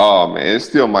watch. Oh man, it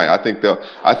still might. I think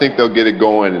they'll get it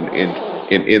going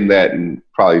in that in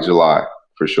probably July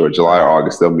for sure. July or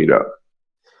August, they'll meet up.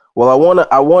 Well,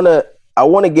 I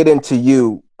want to get into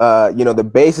you.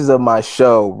 The basis of my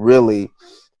show really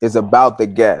is about the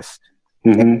guest.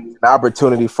 Mm-hmm. It's an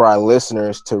opportunity for our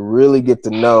listeners to really get to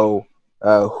know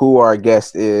who our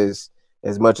guest is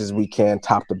as much as we can,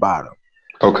 top to bottom.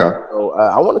 Okay. So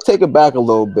I want to take it back a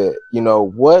little bit.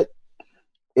 What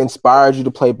inspired you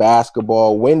to play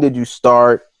basketball? When did you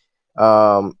start?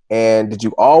 And did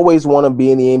you always want to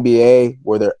be in the NBA?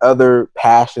 Were there other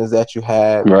passions that you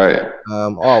had? Right.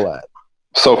 All that.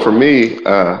 So for me,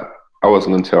 I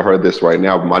wasn't going to tell her this right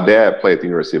now, but my dad played at the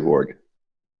University of Oregon.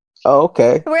 Oh,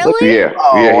 okay. Really? Yeah.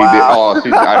 Wow. He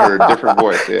did. I heard a different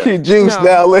voice. Yeah. He juiced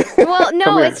now. Well,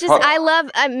 no, it's just I love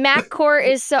Mac Court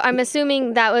is so. I'm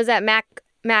assuming that was at Mac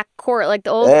Court, like the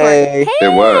old court. Hey,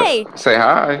 it was. Say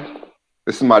hi.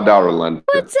 This is my daughter, London.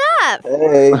 What's up?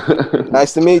 Hey,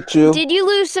 nice to meet you. Did you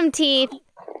lose some teeth?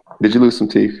 Did you lose some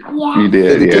teeth? Yeah. You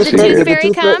did. Did the tooth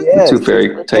fairy come? The tooth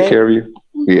fairy take care of you?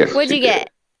 Yeah. What'd you get?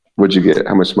 What'd you get?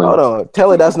 How much money? Hold on.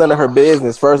 Tell her that's none of her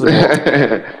business, first of all.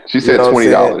 She said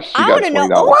 $20. I want to know.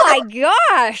 Oh, my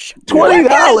gosh. $20? What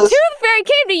kind of tooth fairy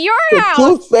came to your house?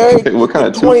 Tooth fairy? What kind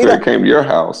of tooth fairy came to your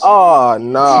house? Oh,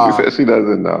 no. She said she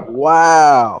doesn't know.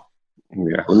 Wow.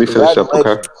 Yeah. Let me finish up,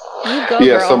 okay? You go,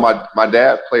 yeah, girl. so my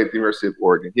dad played at the University of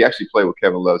Oregon. He actually played with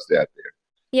Kevin Love's dad there.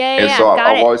 Yeah, and so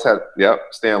I've always had,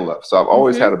 Stan Love. So I've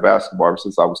always had a basketball ever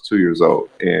since I was 2 years old.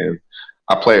 And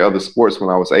I played other sports when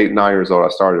I was 8, 9 years old. I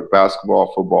started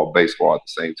basketball, football, baseball at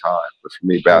the same time. But for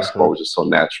me, basketball was just so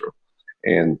natural.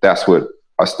 And that's what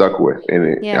I stuck with.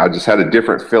 And I just had a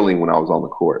different feeling when I was on the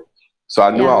court. So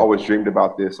I knew I always dreamed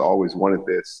about this. I always wanted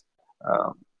this.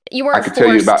 You weren't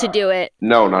forced to do it.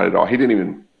 No, not at all. He didn't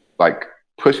even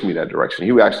push me that direction.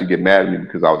 He would actually get mad at me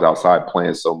because I was outside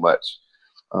playing so much.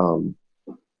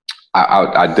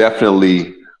 I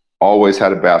definitely always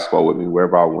had a basketball with me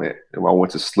wherever I went. And I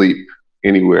went to sleep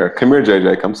anywhere. Come here,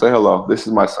 JJ. Come say hello. This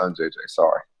is my son, JJ.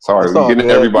 Sorry. We're getting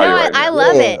everybody right now. I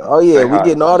love it. Oh yeah, we're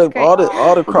getting all the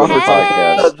crosswords.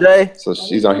 Hey. Jay. So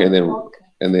she's on here,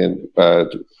 and then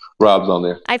Rob's on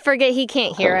there. I forget he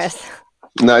can't hear us.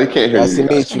 No, he can't hear nice you.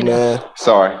 Nice to meet you, man.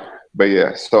 Sorry, but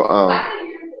yeah. So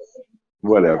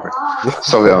whatever.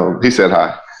 So he said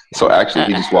hi. So actually,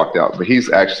 he just walked out, but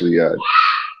he's actually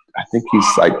I think he's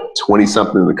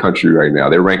 20-something in the country right now.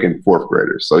 They're ranking 4th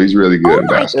graders, so he's really good in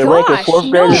basketball. Oh my gosh, ranking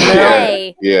 4th graders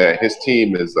now? Yeah. His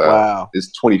team is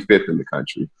 25th in the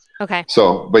country. Okay.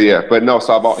 So, but no.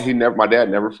 So my dad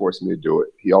never forced me to do it.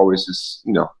 He always just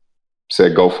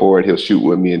said go for it. He'll shoot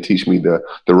with me and teach me the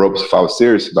ropes if I was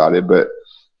serious about it. But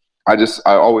I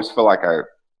always felt like I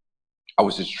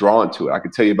was just drawn to it. I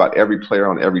could tell you about every player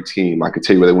on every team. I could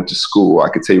tell you where they went to school. I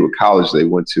could tell you what college they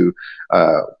went to,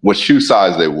 what shoe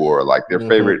size they wore, their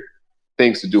favorite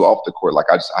things to do off the court.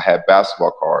 I had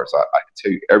basketball cards. I could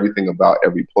tell you everything about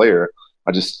every player.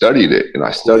 I just studied it and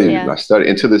I studied it and I studied.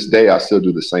 And to this day, I still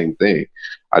do the same thing.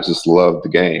 I just love the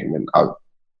game. And I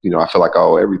feel like I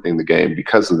owe everything the game.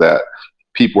 Because of that,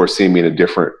 people are seeing me in a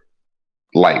different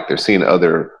light. They're seeing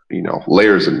other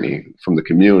layers of me, from the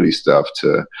community stuff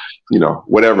to,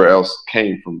 whatever else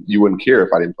came from. You wouldn't care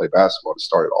if I didn't play basketball to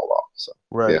start it all off. So,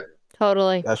 right. Yeah.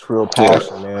 Totally. That's real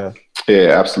passion, man.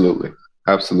 Yeah, absolutely.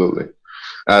 Absolutely.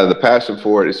 The passion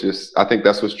for it is just, I think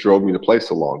that's what drove me to play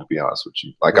so long, to be honest with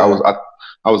you. I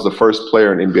was the first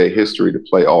player in NBA history to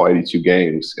play all 82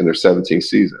 games in their 17th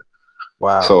season.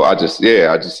 Wow. So I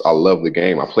love the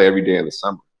game. I play every day in the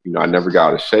summer. I never got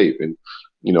out of shape. And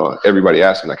everybody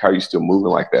asks me, how are you still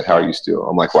moving like that? How are you still?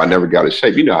 I'm like, well, I never got out of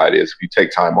shape. You know how it is. If you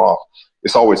take time off,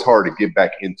 it's always hard to get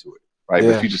back into it, right? Yeah.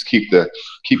 But if you just keep the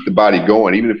body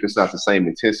going, even if it's not the same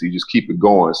intensity, you just keep it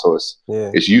going. So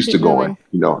it's used to going,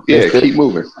 keep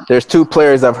moving. There's 2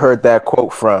 players I've heard that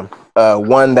quote from.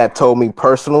 One that told me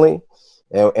personally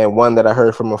and one that I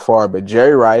heard from afar. But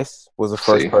Jerry Rice was the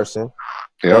first person.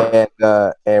 Yeah.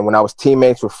 And when I was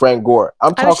teammates with Frank Gore, I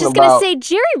was just going to say,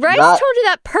 Jerry Rice told you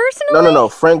that personally? No.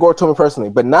 Frank Gore told me personally.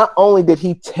 But not only did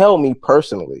he tell me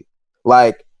personally,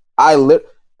 I'm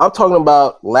talking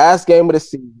about last game of the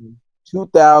season,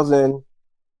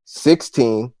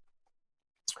 2016.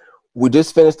 We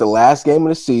just finished the last game of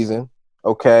the season,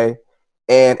 okay?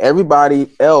 And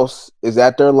everybody else is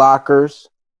at their lockers,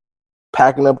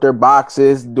 packing up their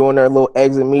boxes, doing their little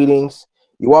exit meetings.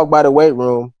 You walk by the weight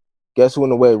room. Guess who in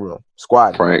the weight room?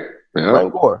 Squad. Frank. Yeah.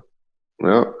 Frank Gore.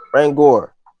 Yeah. Frank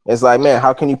Gore. It's like, man,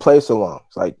 how can you play so long?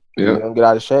 It's like, you don't get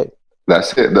out of shape.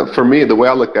 That's it. For me, the way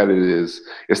I look at it is,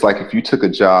 it's like if you took a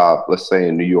job, let's say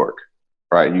in New York,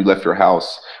 right, and you left your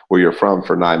house where you're from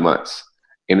for 9 months,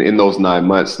 And in those 9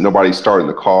 months, nobody's starting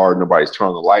the car, nobody's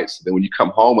turning the lights. Then when you come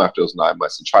home after those 9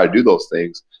 months and try to do those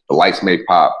things, the lights may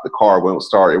pop, the car won't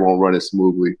start, it won't run as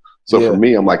smoothly. So for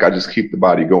me, I'm like, I just keep the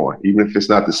body going. Even if it's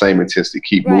not the same intensity,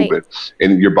 keep moving.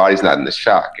 And your body's not in the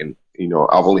shock. And, you know,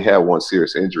 I've only had one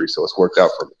serious injury, so it's worked out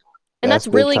for me. And that's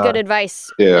really good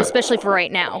advice, especially for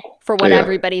right now, for what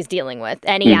everybody's dealing with,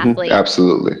 any athlete.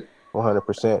 Absolutely.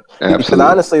 100%. Because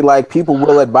honestly, like, people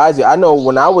will advise you. I know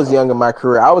when I was young in my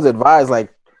career, I was advised,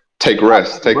 like, take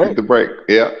rest, take the break.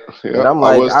 Yeah. And I'm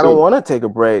like, I don't want to take a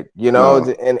break, you know,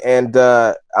 and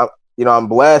you know, I'm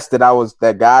blessed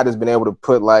that God has been able to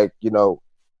put, like, you know,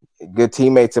 good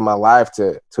teammates in my life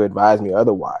to advise me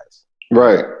otherwise.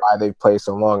 Right. Why they've played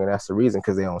so long, and that's the reason,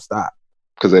 because they don't stop.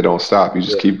 Because they don't stop. You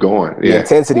just keep going. The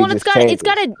intensity just changes. It's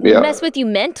got to mess with you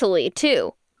mentally,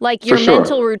 too. Like, your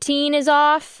mental routine is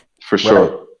off. For sure.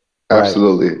 Right.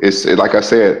 Absolutely. It's like I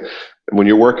said, when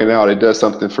you're working out, it does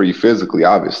something for you physically,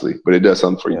 obviously, but it does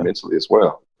something for you mentally as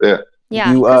well. Yeah.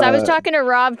 Yeah, because I was talking to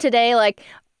Rob today, like,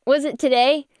 was it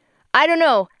today? I don't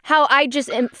know how I just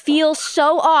feel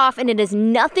so off, and it has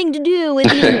nothing to do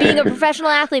with even being a professional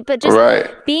athlete, but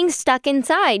just being stuck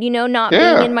inside, you know, not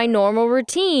being in my normal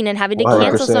routine and having to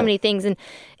cancel so many things. And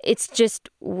it's just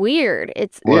weird.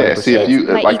 It's see, if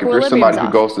you're somebody who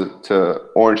goes to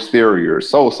Orange Theory or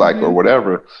Soul Cycle or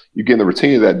whatever, you get in the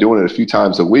routine of that, doing it a few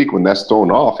times a week. When that's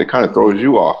thrown off, it kind of throws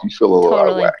you off. You feel a little out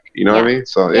of whack. You know what I mean?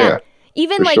 So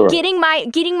even like getting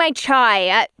my chai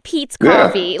at Pete's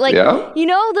Coffee, you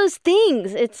know, those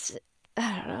things. It's,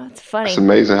 I don't know, it's funny. It's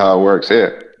amazing how it works.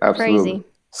 Yeah, absolutely. Crazy.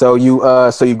 So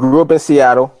you grew up in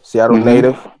Seattle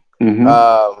native,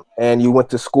 and you went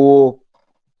to school.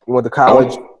 You went to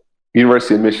college.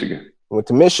 University of Michigan. You went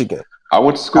to Michigan. I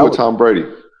went to school with Tom Brady.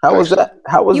 How was that?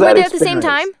 How was you that? You were there at the same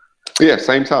time? Yeah,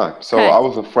 same time. So I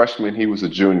was a freshman. He was a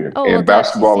junior. And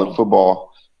basketball and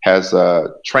football has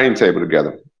a training table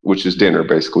together, which is dinner,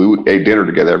 basically. We ate dinner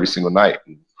together every single night.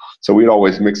 So we'd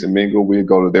always mix and mingle. We'd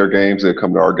go to their games. They'd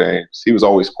come to our games. He was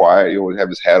always quiet. He would have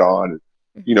his hat on and,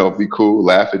 you know, be cool,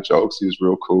 laugh at jokes. He was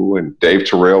real cool. And Dave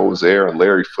Terrell was there, and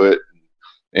Larry Foote,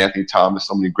 and Anthony Thomas,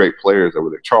 so many great players over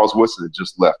there. Charles Woodson had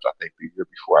just left, I think, the year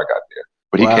before I got there.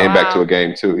 But he came back to a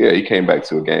game, too. Yeah, he came back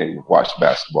to a game and watched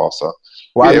basketball. So,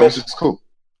 it was just cool.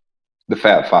 The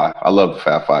Fab Five. I loved the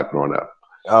Fab Five growing up.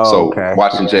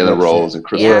 Watching Jalen Rose and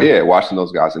Chris, watching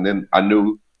those guys. And then I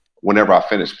knew whenever I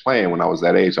finished playing, when I was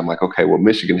that age, I'm like, okay, well,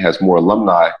 Michigan has more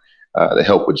alumni that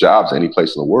help with jobs than any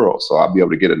place in the world. So I'll be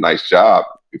able to get a nice job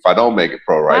if I don't make it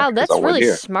pro, right? Wow, that's really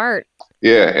smart.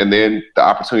 Yeah, and then the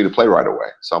opportunity to play right away.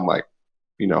 So I'm like,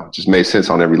 you know, it just made sense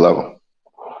on every level.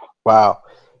 Wow.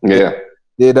 Yeah.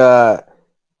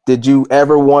 Did you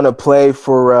ever want to play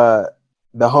for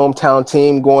the hometown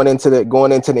team going into the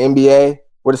NBA?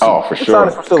 For sure.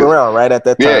 Sonics still around, right, at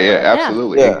that time? Yeah,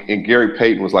 absolutely. Yeah. And Gary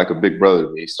Payton was like a big brother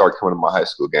to me. He started coming to my high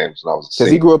school games when I was a senior.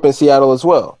 Because he grew up in Seattle as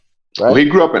well, right? Well, he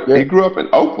grew up in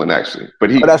Oakland, actually. But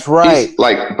that's right.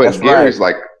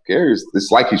 Gary's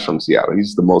it's like he's from Seattle.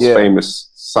 He's the most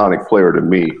famous Sonic player to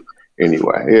me,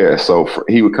 anyway. Yeah, so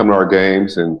he would come to our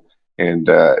games and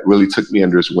really took me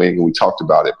under his wing, and we talked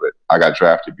about it. But I got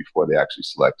drafted before they actually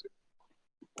selected.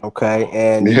 Okay,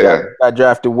 and you got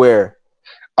drafted where?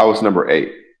 I was number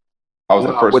 8. I was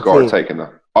the first guard taken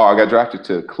them. Oh, I got drafted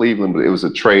to Cleveland, but it was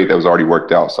a trade that was already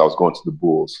worked out, so I was going to the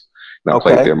Bulls. And I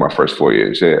played there my first 4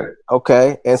 years,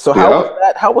 Okay, and so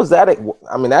how was that?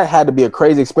 I mean, that had to be a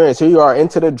crazy experience. Here you are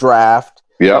into the draft.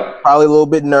 Yep. Probably a little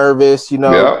bit nervous, you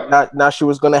know, not sure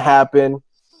what's going to happen.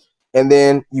 And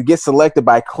then you get selected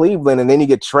by Cleveland, and then you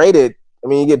get traded. I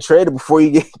mean, you get traded before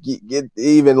you get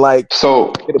even like get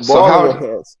a ball in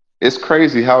your hands. It's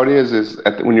crazy how it is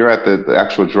when you're at the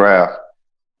actual draft,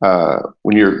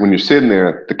 when you're sitting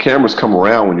there, the cameras come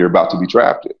around when you're about to be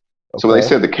drafted. So when they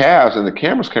said the Cavs and the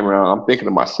cameras came around, I'm thinking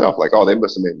to myself, like, oh, they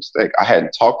must have made a mistake. I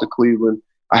hadn't talked to Cleveland.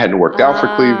 I hadn't worked out for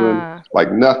Cleveland,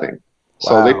 like nothing.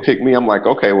 So they picked me. I'm like,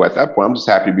 okay, well, at that point, I'm just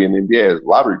happy to be in the NBA as a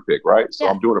lottery pick, right? So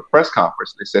I'm doing a press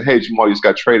conference. They said, hey, Jamal, you just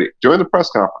got traded. During the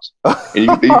press conference,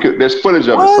 and there's footage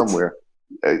of it somewhere.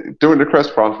 During the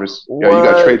press conference, you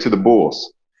got traded to the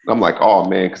Bulls. I'm like, oh,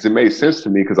 man, because it made sense to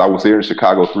me because I was here in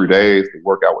Chicago 3 days. The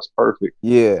workout was perfect.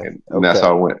 Yeah. And that's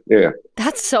how it went. Yeah.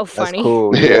 That's so funny. That's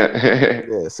cool.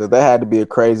 Yeah. So that had to be a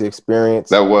crazy experience.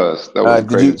 That was a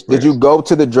crazy experience. Did you go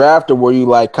to the draft, or were you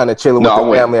like kind of chilling with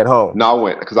the family at home? No, I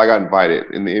went because I got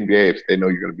invited. In the NBA, if they know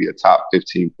you're going to be a top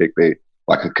 15 pick, they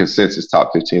like a consensus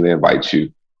top 15, they invite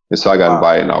you. And so I got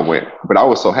invited and I went. But I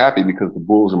was so happy because the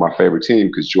Bulls are my favorite team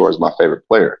because Jordan's my favorite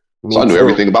player. So I knew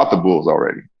everything about the Bulls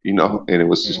already, you know, and it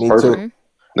was just perfect.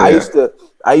 Yeah.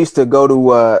 I used to go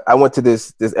to I went to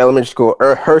this elementary school,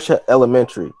 Hersha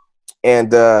Elementary,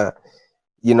 And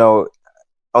you know,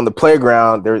 on the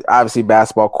playground, there's obviously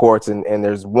basketball courts, and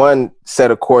there's one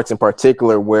set of courts in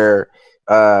particular where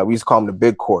we used to call them the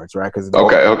big courts, right? Because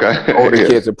older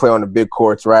kids would play on the big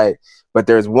courts, right? But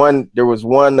there was one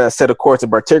set of courts in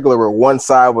particular where one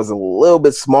side was a little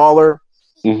bit smaller,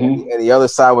 and the other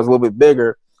side was a little bit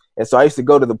bigger. And so I used to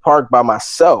go to the park by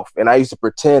myself, and I used to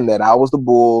pretend that I was the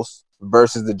Bulls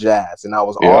versus the Jazz, and I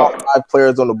was all 5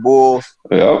 players on the Bulls.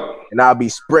 And I'd be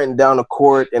sprinting down the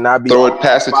court, and I'd be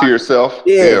pass it to yourself.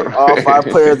 All 5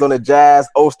 players on the Jazz,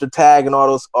 Ostertag, and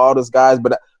all those guys.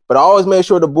 But I always made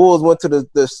sure the Bulls went to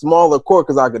the smaller court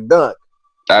because I could dunk.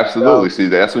 Absolutely. See,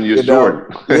 that's when you was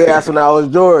Jordan. That's when I was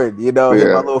Jordan. Hit my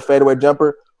little fadeaway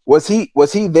jumper. Was he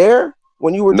there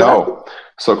when you were drafted? No.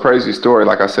 So crazy story.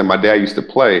 Like I said, my dad used to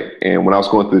play, and when I was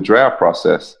going through the draft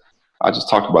process, I just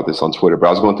talked about this on Twitter, but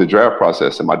I was going through the draft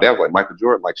process, and my dad was like, Michael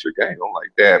Jordan likes your game. I'm like,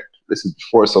 Dad, this is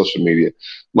before social media. I'm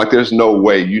like, there's no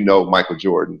way you know Michael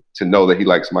Jordan to know that he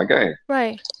likes my game.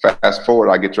 Right. Fast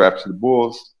forward, I get drafted to the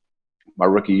Bulls. My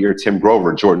rookie year, Tim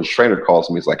Grover, Jordan's trainer, calls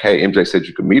me. He's like, hey, MJ said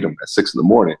you could meet him at 6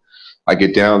 a.m. I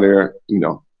get down there,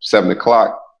 7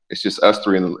 o'clock. It's just us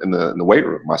 3 in the weight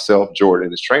room, myself, Jordan,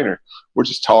 and his trainer. We're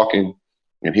just talking,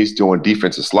 and he's doing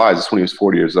defensive slides. This is when he was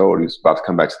 40 years old. He was about to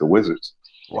come back to the Wizards.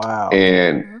 Wow.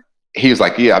 And he was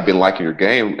like, yeah, I've been liking your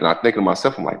game. And I'm thinking to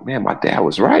myself, I'm like, man, my dad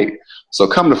was right. So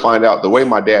come to find out, the way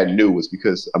my dad knew was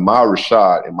because Ahmad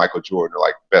Rashad and Michael Jordan are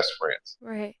like best friends.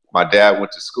 Right. My dad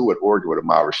went to school at Oregon with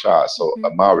Ahmad Rashad. So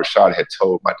Ahmad Rashad had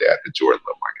told my dad that Jordan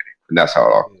loved my game. And that's how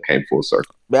it all came full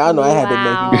circle. Man, I know I had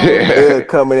to make you good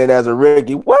coming in as a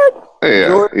rookie. What? Yeah,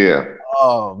 Jordan? yeah.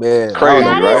 Oh, man. Crazy,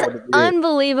 that right? Is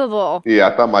unbelievable. Yeah,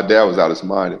 I thought my dad was out of his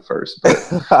mind at first, but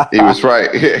he was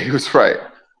right. Yeah, he was right.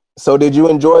 So did you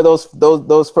enjoy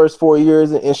those first 4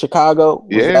 years in Chicago?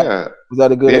 Was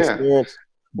that a good experience?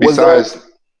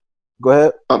 Go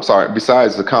ahead. I'm sorry.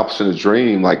 Besides accomplishing a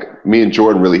dream, like me and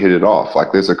Jordan really hit it off.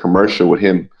 Like there's a commercial with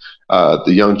him, the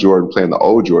young Jordan playing the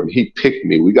old Jordan. He picked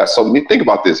me. Think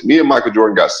about this. Me and Michael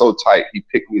Jordan got so tight. He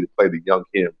picked me to play the young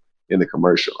him in the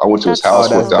commercial. I went to his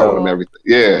house, worked out with him, everything.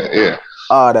 Yeah.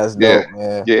 Oh, that's dope,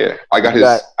 man. Yeah. I got it.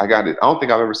 I don't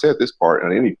think I've ever said this part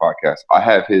on any podcast. I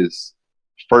have his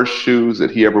first shoes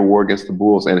that he ever wore against the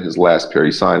Bulls and his last pair.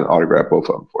 He signed and autographed both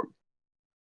of them for me.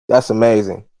 That's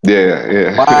amazing.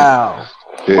 Yeah. Wow.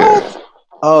 Yeah. What?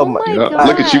 Oh my God.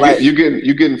 Look at you.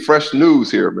 You getting fresh news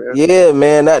here, man. Yeah,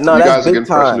 man. That's big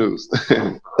time. Fresh news.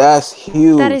 That's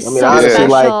huge. That is so honestly,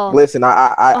 special. Listen,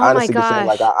 I honestly can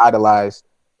say, I idolized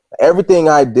everything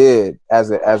I did as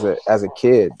a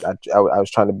kid. I was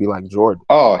trying to be like Jordan.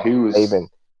 Oh, he was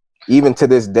even to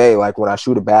this day. Like when I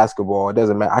shoot a basketball, it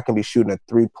doesn't matter. I can be shooting a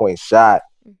 3-point shot,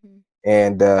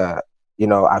 and I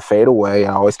fade away.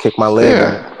 I always kick my leg.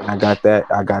 And I got that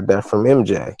from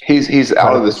MJ. He's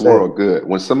out of this world good.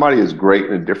 When somebody is great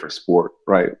in a different sport,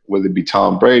 right? Whether it be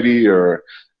Tom Brady or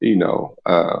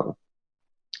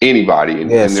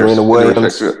anybody. Serena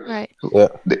Williams. Right. Yeah.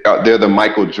 They're the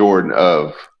Michael Jordan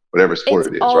of whatever sport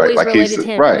it is, right? Like he's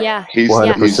right. Yeah. He's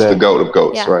the GOAT of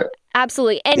GOATs, right?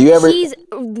 Absolutely. And he's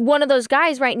one of those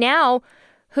guys right now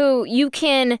who you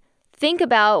can think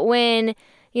about when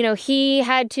he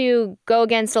had to go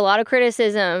against a lot of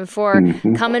criticism for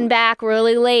coming back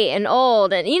really late and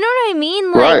old. And you know what I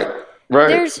mean? Like, right.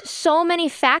 There's so many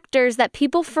factors that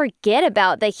people forget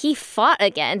about that he fought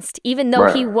against, even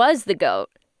though he was the GOAT.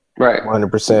 Right.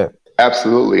 100%.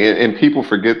 Absolutely. And people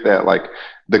forget that, like,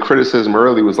 the criticism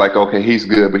early was like, okay, he's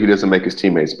good, but he doesn't make his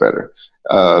teammates better.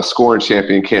 Scoring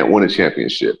champion can't win a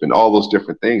championship, and all those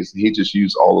different things. He just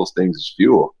used all those things as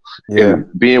fuel. Yeah.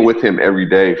 And being with him every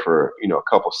day for, a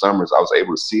couple summers, I was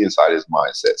able to see inside his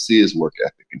mindset, see his work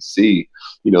ethic, and see,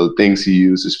 the things he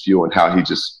used as fuel and how he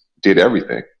just did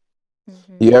everything.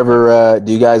 Do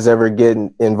you guys ever get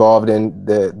involved in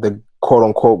the quote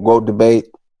unquote GOAT debate,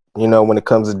 when it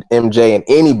comes to MJ and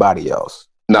anybody else?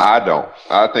 No, I don't.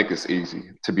 I think it's easy,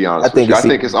 to be honest with you. I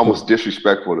think it's almost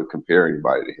disrespectful to compare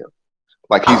anybody to him.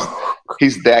 Like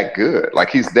he's that good. Like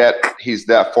he's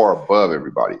that far above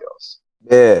everybody else.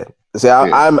 Yeah. See,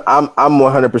 I'm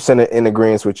 100% in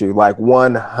agreement with you. Like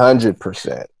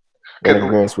 100% in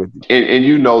agreement with you.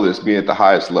 And this being at the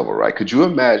highest level, right? Could you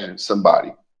imagine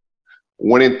somebody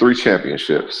winning 3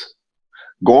 championships,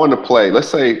 going to play? Let's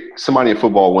say somebody in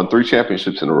football won 3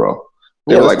 championships in a row.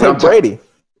 Take Brady.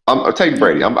 I'll take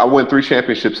Brady. I won 3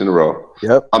 championships in a row.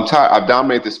 Yep. I'm tired. I've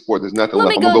dominated this sport. There's nothing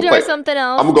left. I'm gonna go play something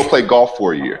else. I'm gonna go play golf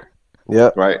for a year.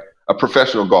 Yep. Right. A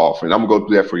professional golf, and I'm gonna go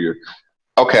do that for a year.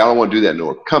 Okay, I don't want to do that no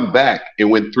more. Come back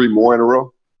and win 3 more in a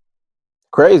row.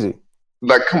 Crazy.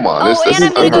 Like, come on.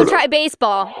 I'm gonna go try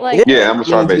baseball. I'm gonna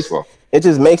try baseball. It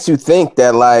just makes you think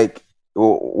that, like,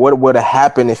 what would have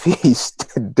happened if he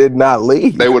did not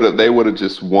leave? They would have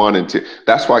just won until.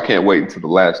 That's why I can't wait until The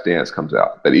Last Dance comes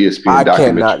out. That ESPN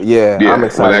documentary. Yeah, I'm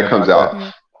excited when that comes out.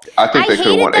 That. I think they could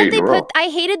have won 8 in a row. I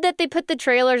hated that they put the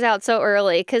trailers out so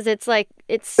early because it's like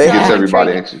it gets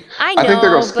everybody anxious. I think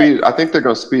they're going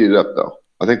to speed it up though.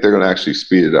 I think they're going to actually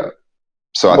speed it up.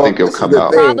 So I think it'll come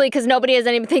out. Probably because nobody has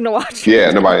anything to watch. Yeah,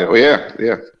 nobody.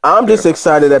 Yeah. I'm just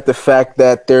excited at the fact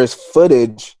that there's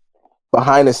footage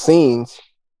behind the scenes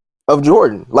of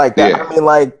Jordan. Like that. Yeah. I mean,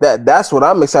 like that. That's what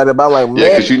I'm excited about. Like, yeah,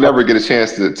 because you never get a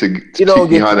chance to peek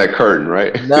behind that curtain,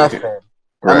 right? Nothing.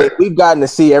 Right. I mean, we've gotten to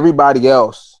see everybody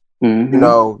else. Mm-hmm. You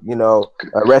know,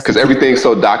 because everything's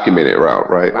so documented,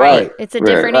 right? Right. It's a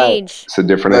different age. It's a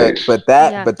different age. But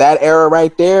that era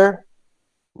right there,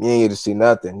 you ain't get to see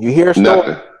nothing. You hear stories.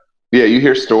 Nothing. Yeah, you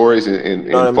hear stories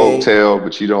and folk tale,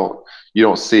 but you don't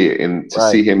see it. And to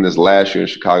see him in his last year in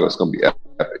Chicago, it's gonna be epic.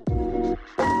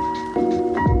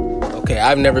 Okay,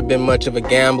 I've never been much of a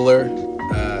gambler,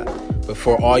 but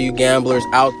for all you gamblers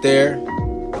out there,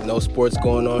 with no sports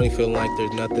going on, you feeling like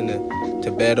there's nothing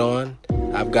to bet on,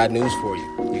 I've got news for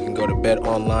you. You can go to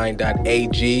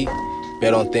betonline.ag,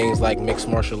 bet on things like mixed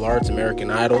martial arts,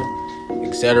 American Idol,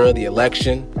 etc., the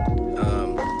election.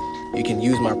 You can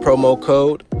use my promo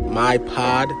code,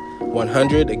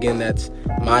 MyPod100. Again, that's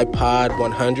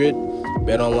MyPod100,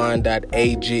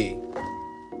 betonline.ag.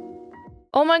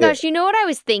 Oh my gosh, you know what I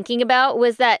was thinking about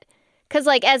was that, because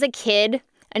like as a kid,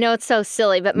 I know it's so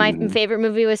silly, but my favorite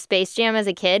movie was Space Jam as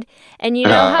a kid. And you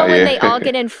know how when they all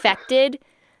get infected,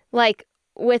 like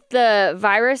with the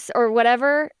virus or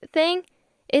whatever thing,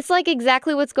 it's like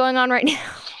exactly what's going on right now.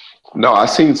 No, I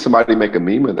seen somebody make a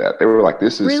meme of that. They were like,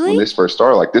 this is when this first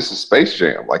started, like this is Space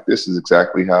Jam. Like this is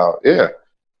exactly how,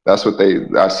 that's what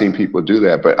I've seen people do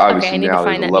that. But obviously now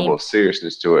there's a level of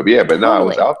seriousness to it. Yeah, but no, it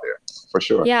was out there for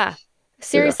sure. Yeah.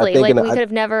 Seriously, like we could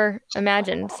have never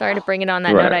imagined. Sorry to bring it on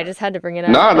that note. I just had to bring it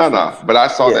up. No. But I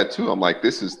saw that too. I'm like,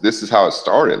 this is how it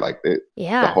started. Like the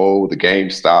game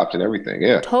stopped and everything.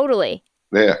 Yeah. Totally.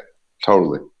 Yeah,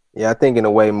 totally. Yeah, I think in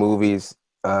a way movies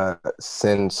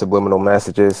send subliminal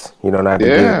messages. You don't have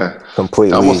to be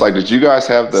completely. Almost like, did you guys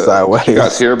have sideways. Did you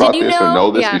guys hear about this or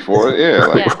know this before? Yeah,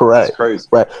 like right. It's crazy.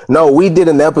 Right. No, we did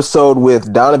an episode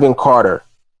with Donovan Carter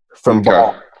from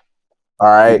Ball. All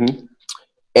right. Mm-hmm.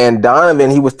 And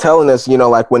Donovan, he was telling us, you know,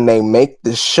 like when they make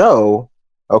the show,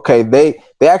 okay, they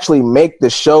actually make the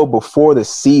show before the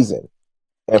season.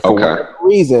 And for whatever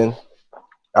reason,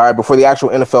 all right, before the actual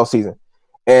NFL season.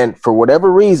 And for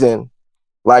whatever reason,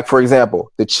 like, for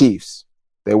example, the Chiefs,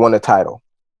 they won the title.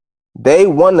 They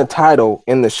won the title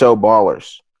in the show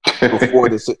Ballers before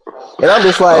this. And I'm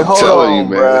just like, hold on,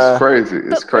 man, bruh. It's crazy.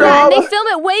 It's crazy. They film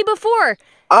it way before.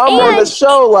 I'm on the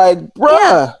show like, bruh.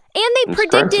 Yeah. And they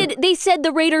predicted, they said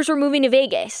the Raiders were moving to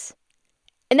Vegas.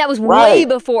 And that was way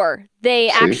before they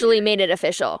actually made it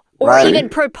official. Or even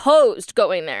proposed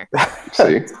going there.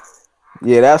 See?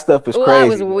 Yeah, that stuff is crazy. That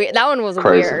was weird. That one was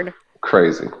weird.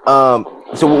 Crazy.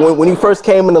 So when you first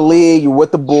came in the league, you were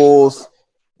with the Bulls.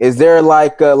 Is there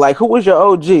like who was your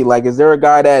OG? Like, is there a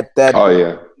guy that oh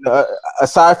yeah.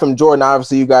 Aside from Jordan,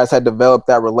 obviously you guys had developed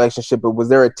that relationship, but was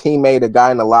there a teammate, a guy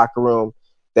in the locker room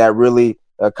that really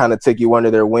kind of took you under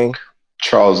their wing?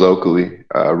 Charles Oakley,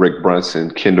 Rick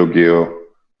Brunson, Kendall Gill,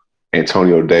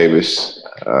 Antonio Davis,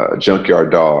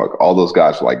 Junkyard Dog, all those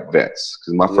guys were like vets.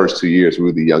 Because my first 2 years, we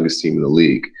were the youngest team in the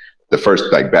league. The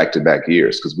first like back-to-back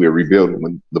years, because we were rebuilding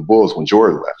when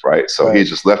Jordan left, right? So he had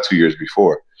just left 2 years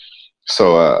before.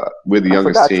 So we're the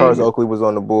youngest team. Charles Oakley was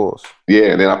on the Bulls. Yeah,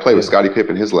 and then I played with Scottie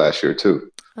Pippen his last year too.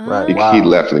 Right. He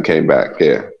left and came back.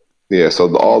 Yeah.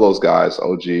 So all those guys,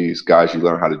 OGs, guys you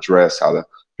learn how to dress, how to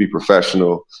be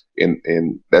professional,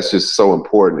 and that's just so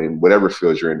important in whatever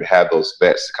field you're in, to have those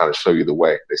vets to kind of show you the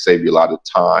way. They save you a lot of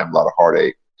time, a lot of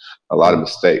heartache, a lot of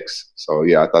mistakes. So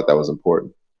yeah, I thought that was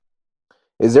important.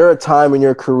 Is there a time in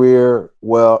your career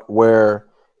where,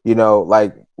 you know,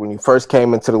 like when you first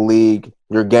came into the league,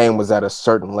 your game was at a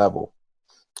certain level?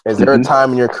 Is there a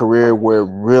time in your career where it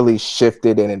really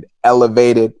shifted and it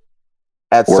elevated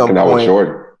at some point?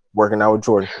 Working out with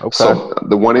Jordan. Okay. So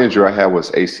the one injury I had was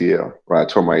ACL, right? I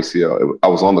tore my ACL. I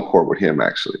was on the court with him,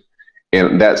 actually.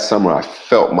 And that summer, I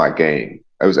felt my game.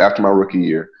 It was after my rookie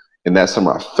year. And that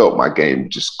summer, I felt my game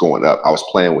just going up. I was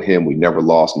playing with him. We never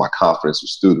lost. My confidence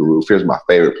was through the roof. Here's my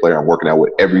favorite player I'm working out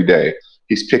with every day.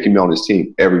 He's picking me on his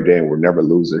team every day, and we're never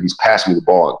losing. He's passing me the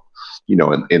ball, you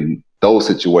know, in those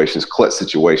situations, clutch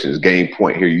situations, game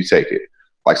point, here, you take it.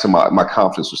 Like, so my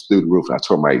confidence was through the roof, and I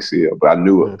tore my ACL. But I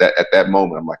knew that at that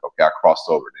moment, I'm like, okay, I crossed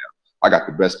over now. I got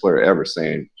the best player ever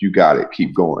saying, you got it,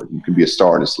 keep going. You can be a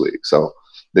star in this league. So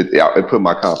it put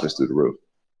my confidence through the roof.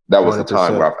 That was 100%. The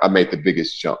time where I made the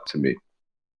biggest jump to me.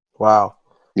 Wow.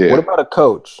 Yeah. What about a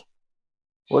coach?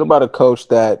 What about a coach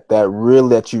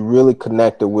that you really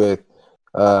connected with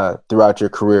throughout your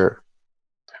career?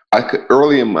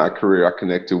 Early in my career, I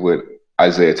connected with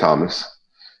Isaiah Thomas,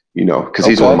 because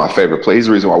he's one of my favorite players. He's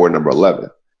the reason why we're number 11.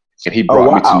 And he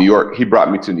brought me to New York. He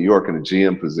brought me to New York in a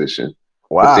GM position.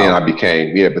 Wow.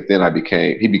 But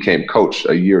then he became coach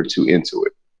a year or two into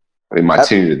it. In my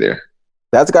tenure there.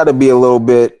 That's got to be a little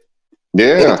bit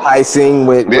enticing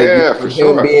with for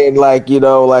sure. Him being like,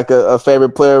 like a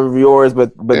favorite player of yours,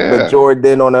 but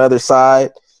Jordan on the other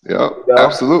side. Yeah,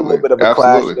 absolutely. A little bit of a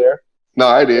clash there.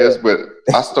 No, it is, but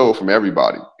I stole from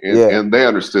everybody. And they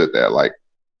understood that. Like,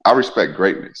 I respect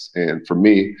greatness. And for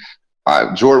me,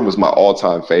 Jordan was my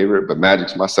all-time favorite, but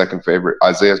Magic's my second favorite.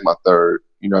 Isaiah's my third.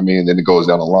 You know what I mean? And then it goes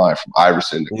down the line from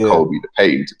Iverson to Kobe to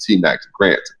Peyton to T-Mac to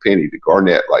Grant to Penny to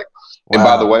Garnett. Like, and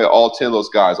by the way, all 10 of those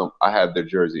guys, I have their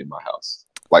jersey in my house.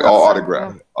 Like, all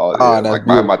autographed.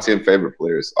 My 10 favorite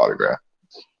players autographed.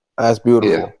 That's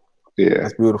beautiful. Yeah.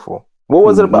 That's beautiful. What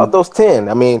was it about those 10?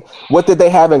 I mean, what did they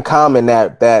have in common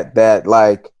that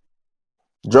like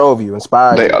drove you,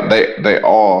 inspired you? They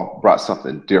all brought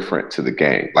something different to the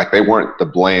game. Like, they weren't the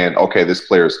bland, okay, this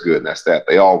player's good and that's that.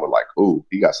 They all were like, ooh,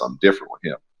 he got something different with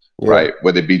him, right?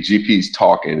 Whether it be GP's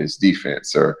talking, his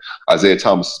defense, or Isaiah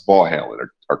Thomas's ball handling,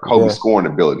 or Kobe's scoring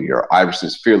ability, or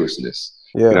Iverson's fearlessness.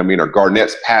 You know what I mean? Or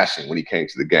Garnett's passion when he came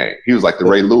to the game. He was like the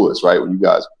Ray Lewis, right? When you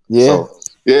guys, So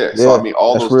I mean,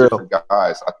 all those different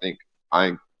guys. I think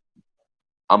I'm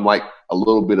like a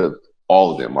little bit of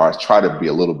all of them, or I try to be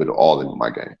a little bit of all of them in my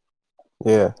game.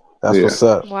 Yeah, that's what's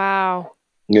up. Wow.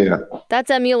 Yeah. That's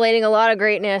emulating a lot of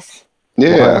greatness.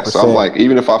 Yeah. 100%. So I'm like,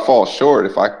 even if I fall short,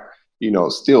 if I,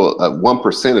 still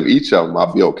 1% of each of them,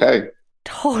 I'll be okay.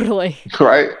 Totally.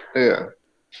 Right? Yeah.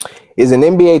 Is an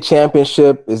NBA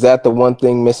championship, is that the one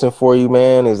thing missing for you,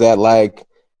 man? Is that like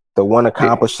the one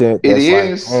accomplishment? It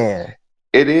is. Like, man.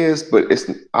 It is, but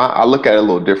I look at it a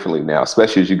little differently now,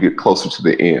 especially as you get closer to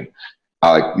the end.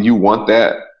 You want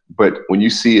that, but when you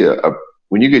see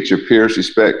when you get your peers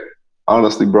respect,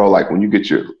 honestly, bro, like when you get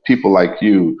your people like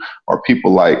you or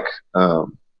people like, I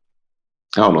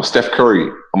don't know, Steph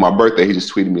Curry on my birthday, he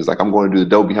just tweeted me, he's like, I'm going to do the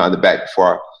dough behind the back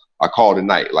before I call it a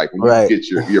night. Like when you get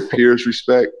your peers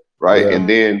respect, right? Yeah.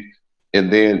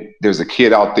 And then there's a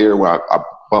kid out there where I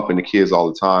bump into kids all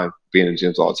the time, being in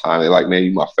gyms all the time. They're like, man,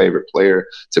 you're my favorite player.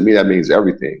 To me, that means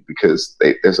everything because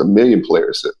there's a million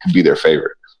players that could be their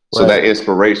favorite. So that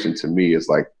inspiration to me is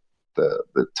like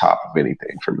the top of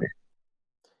anything for me.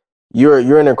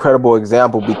 You're an incredible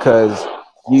example because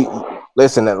you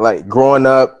listen, like growing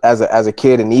up as a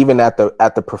kid and even at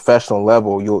the professional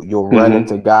level, you'll run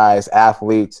into guys,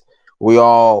 athletes. We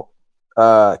all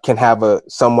can have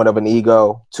somewhat of an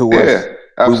ego to us.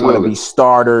 Absolutely. We want to be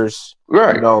starters.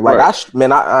 Right. I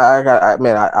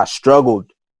struggled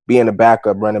being a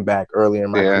backup running back earlier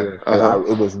in my career.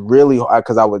 It was really hard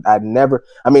because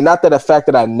not that the fact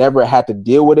that I never had to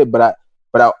deal with it, but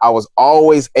I was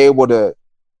always able to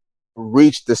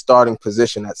reach the starting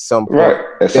position at some point. Right.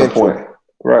 At some point.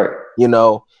 Right.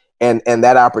 And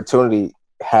that opportunity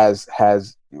has for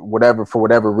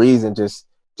whatever reason just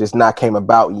not came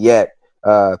about yet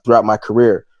throughout my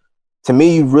career. To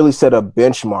me, you've really set a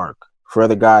benchmark for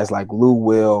other guys like Lou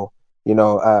Will.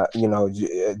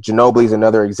 Ginobili's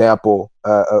another example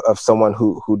of someone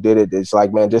who did it. It's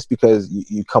like, man, just because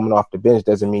you coming off the bench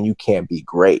doesn't mean you can't be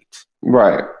great.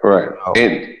 Right.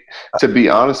 And to be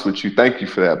honest with you, thank you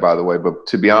for that, by the way. But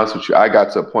to be honest with you, I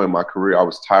got to a point in my career, I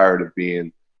was tired of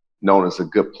being known as a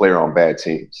good player on bad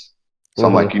teams. So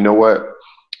I'm like, you know what?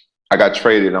 I got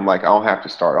traded. And I'm like, I don't have to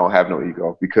start. I don't have no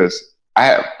ego because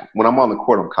when I'm on the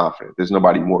court, I'm confident. There's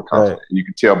nobody more confident. Right. And you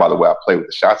can tell by the way I play with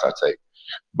the shots I take.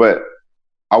 But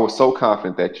I was so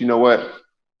confident that, you know what?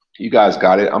 You guys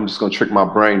got it. I'm just going to trick my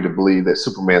brain to believe that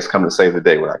Superman's coming to save the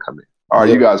day when I come in. All right,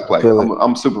 you guys play.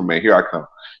 I'm Superman. Here I come.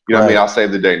 You know what I mean? I'll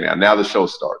save the day now. Now the show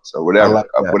starts or whatever.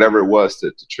 Whatever it was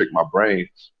to trick my brain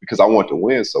because I want to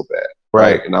win so bad.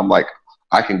 Right. And I'm like,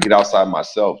 I can get outside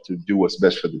myself to do what's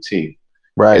best for the team.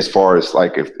 Right. As far as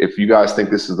like, if you guys think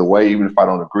this is the way, even if I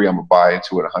don't agree, I'm going to buy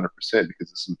into it 100% because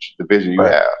this is the vision you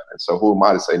have. And so who am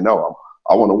I to say no?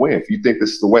 I want to win. If you think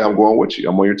this is the way, I'm going with you.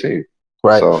 I'm on your team.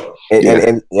 Right. So,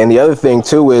 and the other thing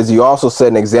too is you also set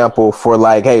an example for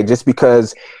like, hey, just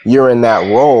because you're in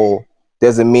that role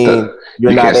doesn't mean you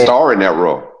can't star in that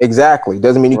role. Exactly.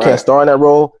 Doesn't mean you can't star in that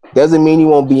role. Doesn't mean you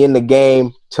won't be in the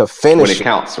game to finish when it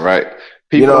counts, right?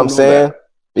 People you know what I'm saying?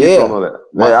 People don't know that.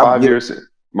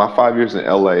 My 5 years in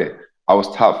LA, I was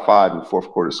top 5 in fourth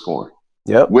quarter scoring.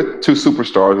 Yep. With 2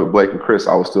 superstars with Blake and Chris,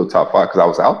 I was still top 5 because I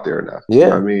was out there enough. Yeah. You know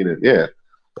what I mean?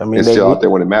 I mean, and still out there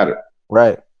when it mattered.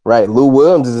 Right. Lou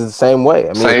Williams is the same way.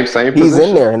 I mean, same he's position.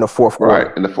 in there in the fourth quarter.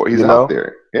 Right. In the fourth, he's out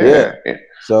there. Yeah.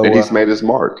 So and he's made his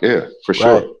mark. Yeah, for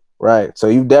sure. Right. So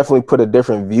you definitely put a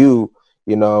different view,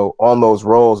 on those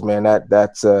roles, man.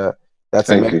 That's Thank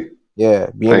amazing. you. Yeah,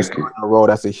 being a starter on the road,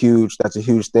 that's a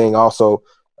huge thing. Also,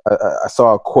 I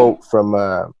saw a quote from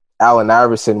Allen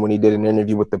Iverson when he did an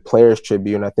interview with the Players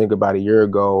Tribune, I think about a year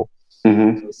ago.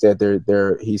 Mm-hmm. He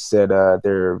said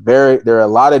there are a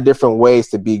lot of different ways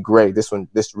to be great. This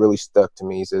really stuck to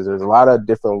me. He says there's a lot of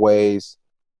different ways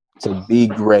to be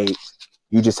great.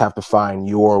 You just have to find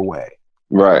your way.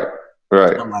 Right.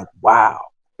 And I'm like, wow.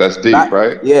 That's deep,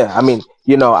 right? Yeah. I mean,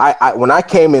 I when I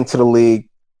came into the league,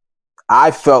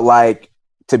 I felt like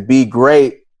to be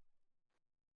great,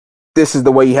 this is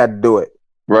the way you had to do it.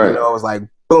 Right. It was like,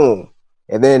 boom.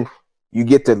 And then you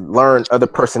get to learn other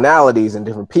personalities and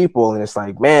different people. And it's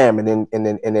like, man, and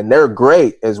then they're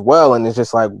great as well. And it's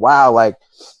just like, wow, like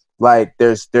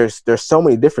there's so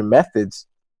many different methods.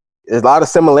 There's a lot of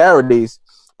similarities,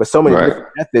 but so many different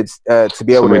methods to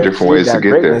be able to. So many different ways to get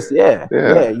greatness. there.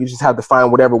 Yeah. You just have to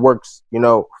find whatever works,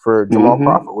 for Jamal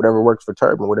Crawford, whatever works for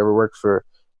Turpin, whatever works for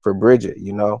Bridget,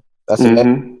 That's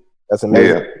amazing. That's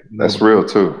amazing. Yeah, that's real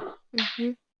too.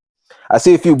 Mm-hmm. I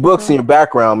see a few books in your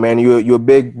background, man. You a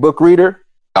big book reader?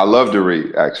 I love to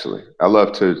read, actually. I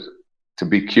love to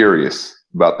be curious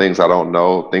about things I don't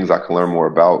know, things I can learn more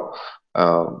about.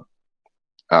 You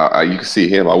can see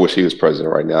him. I wish he was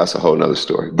president right now. That's a whole nother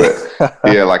story. But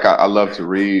yeah, like I love to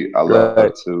read. I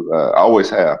love to. I always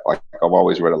have. Like I've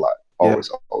always read a lot.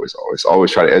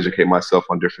 Always try to educate myself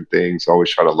on different things. Always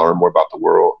try to learn more about the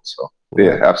world. So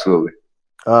yeah, absolutely.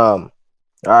 All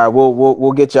right,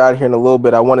 we'll get you out of here in a little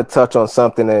bit. I want to touch on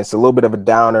something that's a little bit of a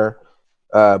downer,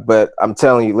 but I'm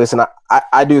telling you, listen,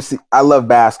 I love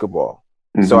basketball.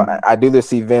 Mm-hmm. So I do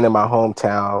this event in my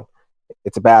hometown.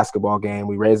 It's a basketball game.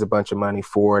 We raise a bunch of money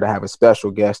for it. I have a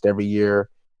special guest every year.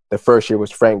 The first year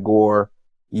was Frank Gore.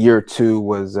 Year 2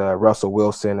 was Russell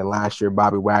Wilson, and last year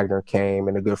Bobby Wagner came,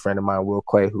 and a good friend of mine, Will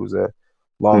Clay, who's a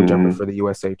long jumper for the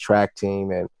USA track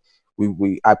team, and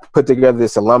I put together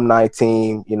this alumni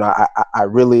team.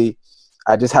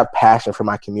 I just have passion for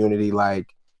my community,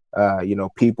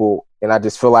 people, and I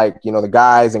just feel like, the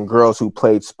guys and girls who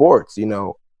played sports,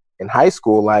 in high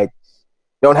school,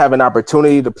 don't have an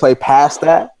opportunity to play past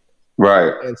that.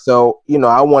 Right. And so,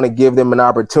 I want to give them an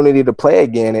opportunity to play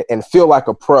again and feel like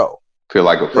a pro. Feel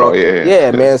like a pro,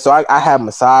 yeah, man. So I have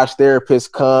massage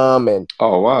therapists come, and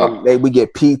and we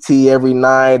get PT every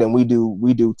night, and we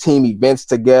do team events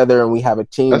together, and we have a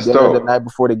team dinner the night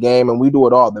before the game, and we do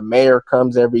it all. The mayor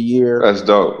comes every year. That's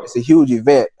dope. It's a huge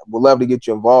event. We'd love to get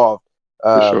you involved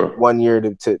one year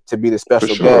to be the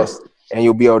special guest, and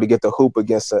you'll be able to get the hoop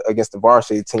against the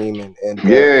varsity team, and I'm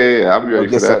ready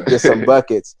for that. Get some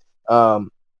buckets.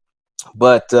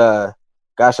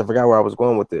 Gosh, I forgot where I was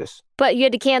going with this. But you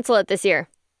had to cancel it this year.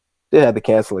 They had to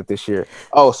cancel it this year.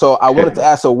 Oh, so I wanted to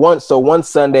ask. So one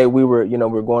Sunday we were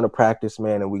going to practice,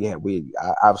 man, and we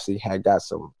obviously had got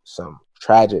some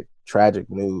tragic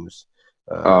news.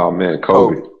 Oh man,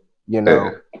 Kobe.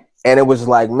 And it was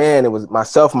like, man, it was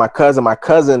myself, my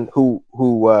cousin who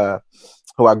I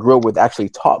grew up with actually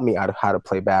taught me how to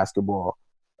play basketball.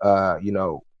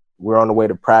 We're on the way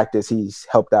to practice. He's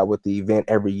helped out with the event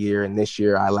every year. And this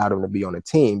year I allowed him to be on the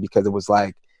team because it was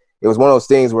one of those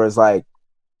things where it's like,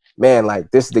 man, like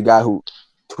this is the guy who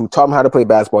taught me how to play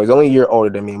basketball. He's only a year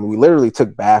older than me. We literally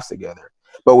took baths together,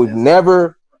 but we've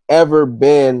never, ever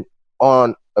been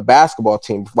on a basketball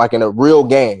team, like in a real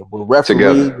game with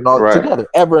referees and all together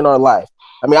ever in our life.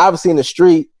 I mean, obviously in the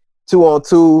street,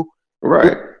 2-on-2,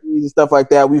 right, and stuff like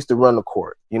that. We used to run the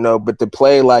court, but to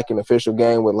play like an official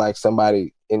game with like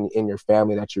somebody in your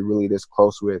family that you're really this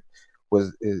close with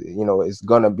is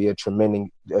going to be a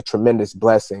tremendous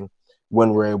blessing when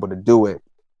we're able to do it.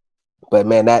 But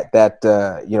man,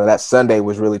 that Sunday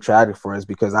was really tragic for us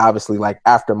because obviously, like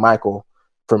after Michael,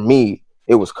 for me,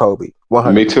 it was Kobe.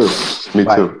 100%. Me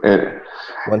too. And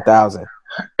 1,000.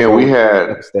 And we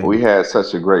had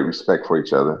such a great respect for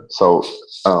each other. So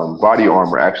Body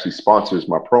Armor actually sponsors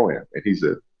my pro-am, and he's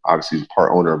obviously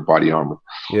part owner of Body Armor.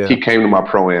 Yeah. He came to my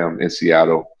pro-am in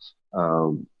Seattle,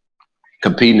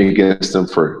 competing against them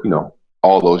for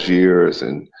all those years,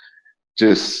 and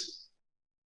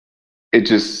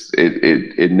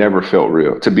it never felt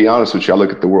real. To be honest with you, I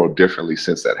look at the world differently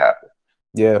since that happened.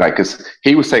 Yeah, like because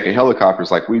he was taking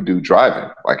helicopters like we do driving.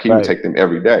 Like he would take them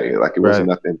every day. Like it wasn't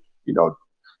nothing,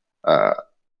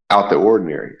 out the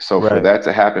ordinary. So for that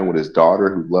to happen with his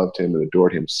daughter, who loved him and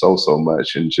adored him so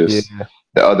much, and just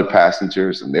the other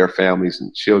passengers and their families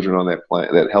and children on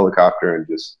that helicopter, and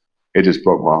just it just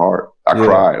broke my heart. I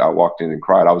cried. I walked in and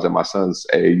cried. I was at my son's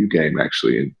AAU game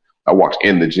actually, and I walked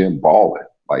in the gym bawling,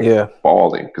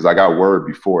 bawling, because I got word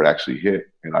before it actually hit,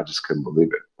 and I just couldn't believe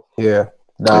it. Yeah.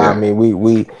 I mean, we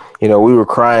were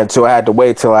crying too. I had to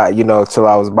wait till I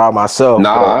was by myself.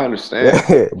 I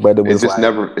understand. But it was just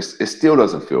it still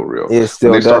doesn't feel real. It still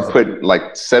when they doesn't. start putting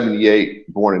like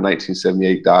 78, born in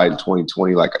 1978, died in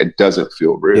 2020, like it doesn't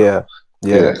feel real.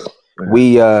 Yeah.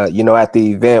 We, at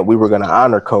the event, we were going to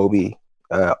honor Kobe.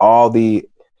 All the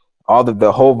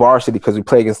whole varsity, because we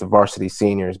play against the varsity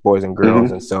seniors, boys and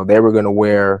girls, and so they were going to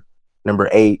wear number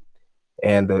 8.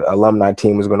 And the alumni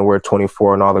team was going to wear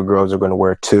 24, and all the girls are going to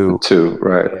wear 2. 2,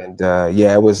 right? And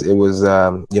it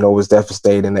was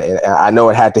devastating. And I know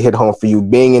it had to hit home for you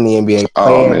being in the NBA,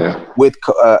 playing with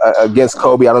against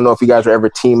Kobe. I don't know if you guys were ever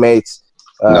teammates.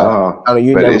 No, I know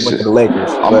you never went to the Lakers.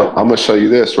 I'm gonna show you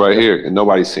this right here, and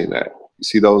nobody's seen that. You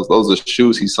see those are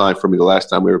shoes he signed for me the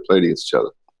last time we ever played against each other.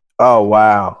 Oh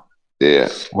wow! Yeah,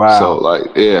 wow.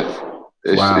 So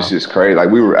it's just crazy.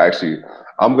 Like we were actually.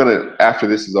 After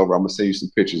this is over, I'm gonna send you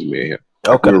some pictures of me and him.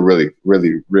 Like we were really,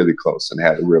 really, really close and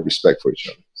had a real respect for each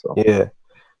other. So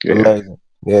amazing.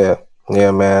 Yeah,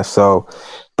 man. So,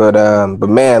 but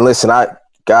man, listen, I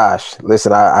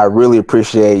really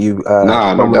appreciate you.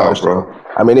 No doubt, bro.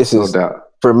 I mean, this is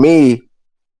for me.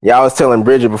 Yeah, I was telling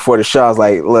Bridget before the show. I was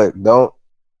like, look, don't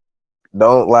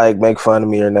like make fun of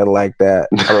me or nothing like that.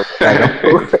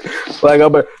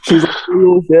 She's like,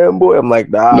 you damn boy. I'm like,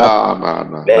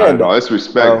 no. It's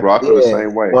respect, bro. I feel the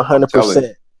same way.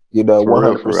 100%.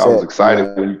 100%. I was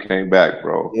excited when you came back,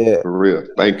 bro. Yeah, for real.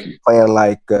 Thank you. Playing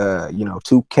like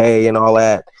 2K and all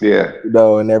that. Yeah,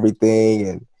 and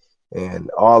everything and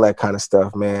all that kind of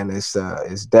stuff, man. It's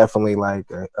definitely like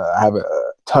I have a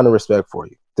ton of respect for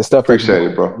you. The stuff appreciate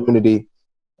it, bro. Community.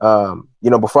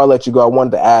 Before I let you go, I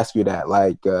wanted to ask you that,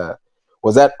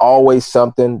 was that always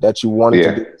something that you wanted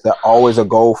to do? Is that always a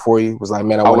goal for you? Was like,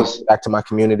 man, I want to get back to my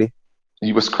community?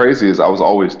 What's crazy is I was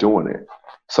always doing it.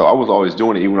 So I was always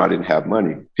doing it even when I didn't have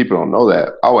money. People don't know that.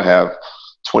 I would have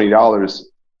 $20,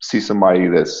 see somebody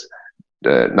that's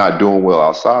not doing well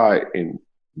outside and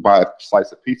buy a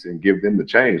slice of pizza and give them the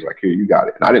change. Like, here, you got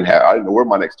it. And I didn't know where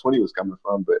my next 20 was coming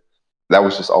from, but that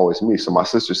was just always me. So my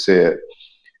sister said,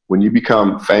 when you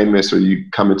become famous or you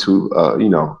come into,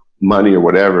 money or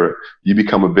whatever, you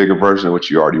become a bigger version of what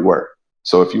you already were.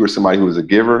 So if you were somebody who was a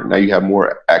giver, now you have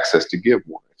more access to give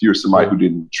more. If you were somebody who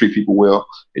didn't treat people well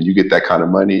and you get that kind of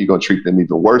money, you're going to treat them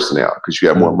even worse now because you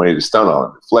have more money to stunt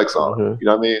on, to flex on. You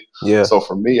know what I mean? Yeah. So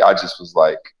for me, I just was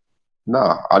like, I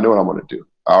know what I'm going to do.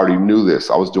 I already knew this.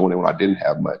 I was doing it when I didn't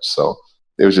have much. So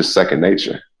it was just second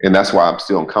nature. And that's why I'm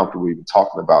still uncomfortable even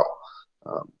talking about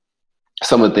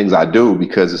some of the things I do,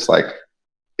 because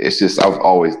it's just I've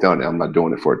always done it. I'm not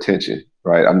doing it for attention,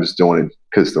 right? I'm just doing it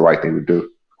because it's the right thing to do.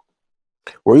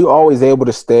 Were you always able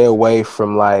to stay away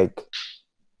from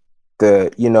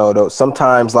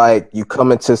sometimes you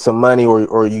come into some money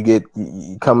or you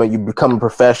become a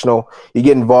professional, you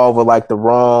get involved with the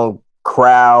wrong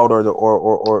crowd or the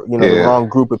wrong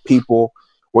group of people.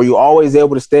 Were you always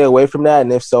able to stay away from that?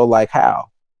 And if so, how?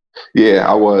 Yeah,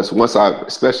 I was.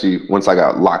 Especially once I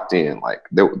got locked in,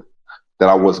 that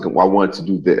I wanted to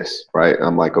do this, right?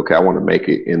 I'm like, okay, I want to make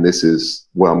it, and this is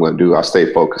what I'm going to do. I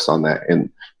stayed focused on that, and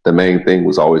the main thing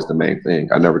was always the main thing.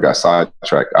 I never got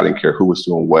sidetracked. I didn't care who was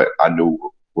doing what. I knew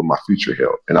what my future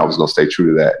held, and I was going to stay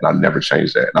true to that, and I never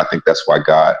changed that. And I think that's why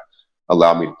God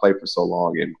allowed me to play for so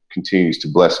long and continues to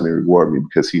bless me and reward me,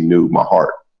 because he knew my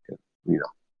heart.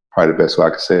 Probably the best way I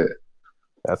could say it.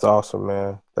 That's awesome,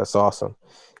 man. That's awesome.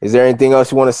 Is there anything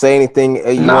else you want to say? Anything you want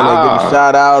to give a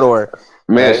shout out or?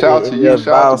 Man, shout out to you. Shout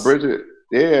out to Bridget.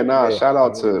 Shout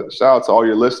out to all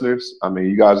your listeners. I mean,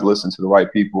 you guys listen to the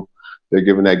right people. They're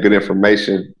giving that good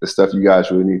information, the stuff you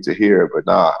guys really need to hear. But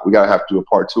we gotta have to do a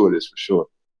part 2 of this for sure.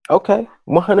 Okay,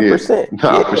 100%.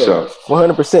 For sure.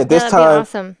 100%.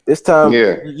 This time,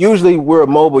 usually we're a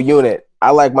mobile unit.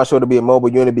 I like my show to be a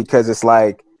mobile unit because it's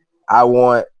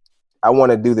I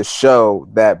want to do the show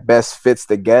that best fits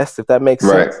the guest, if that makes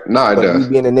sense. Right. No, it does.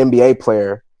 You being an NBA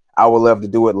player, I would love to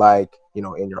do it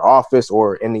in your office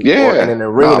or in an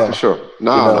arena. No, for sure.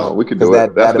 No, we could do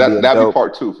it. That'd be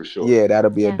part 2 for sure. Yeah, that'll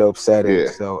be a dope setting. Yeah,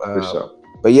 so, for sure.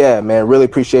 But yeah, man, really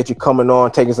appreciate you coming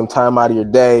on, taking some time out of your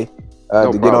day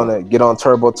get on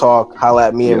Turbo Talk. Holla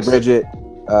at me and Bridget.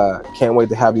 Can't wait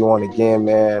to have you on again,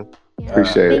 man.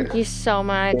 Appreciate it. Thank you so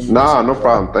much. No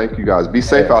problem. Thank you guys. Be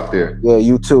safe out there. Yeah,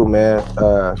 you too, man.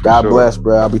 God bless,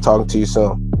 bro. I'll be talking to you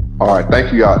soon. All right.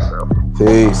 Thank you guys.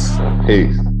 Peace.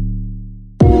 Peace.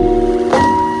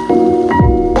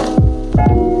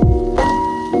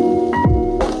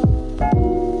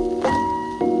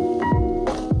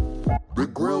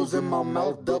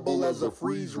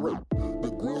 freeze ray. The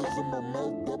grills in my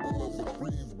mouth double as a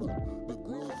freeze ray. The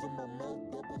grills in my mouth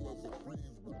double as a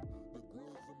freeze ray. The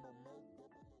grills in my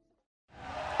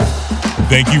mouth.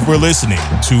 Thank you for listening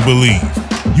to Believe.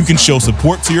 You can show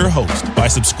support to your host by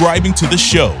subscribing to the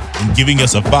show and giving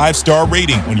us a 5-star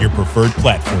rating on your preferred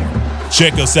platform.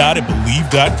 Check us out at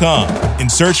Believe.com and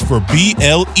search for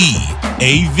BLEAV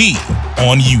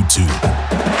on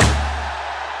YouTube.